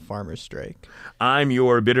National Farmers Strike. I'm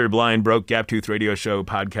your bitter, blind, broke, gap-toothed radio show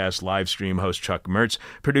podcast live stream host, Chuck Mertz.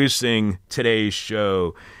 Producing today's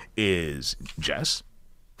show is Jess.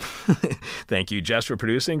 Thank you, Jess, for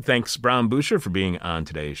producing. Thanks, Brown Boucher, for being on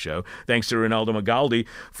today's show. Thanks to Ronaldo Magaldi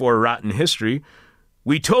for Rotten History.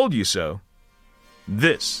 We told you so.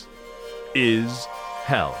 This is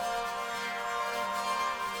hell.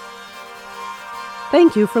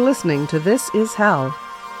 Thank you for listening to This Is Hell.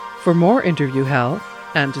 For more Interview Hell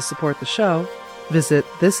and to support the show, visit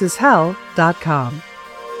thisishell.com.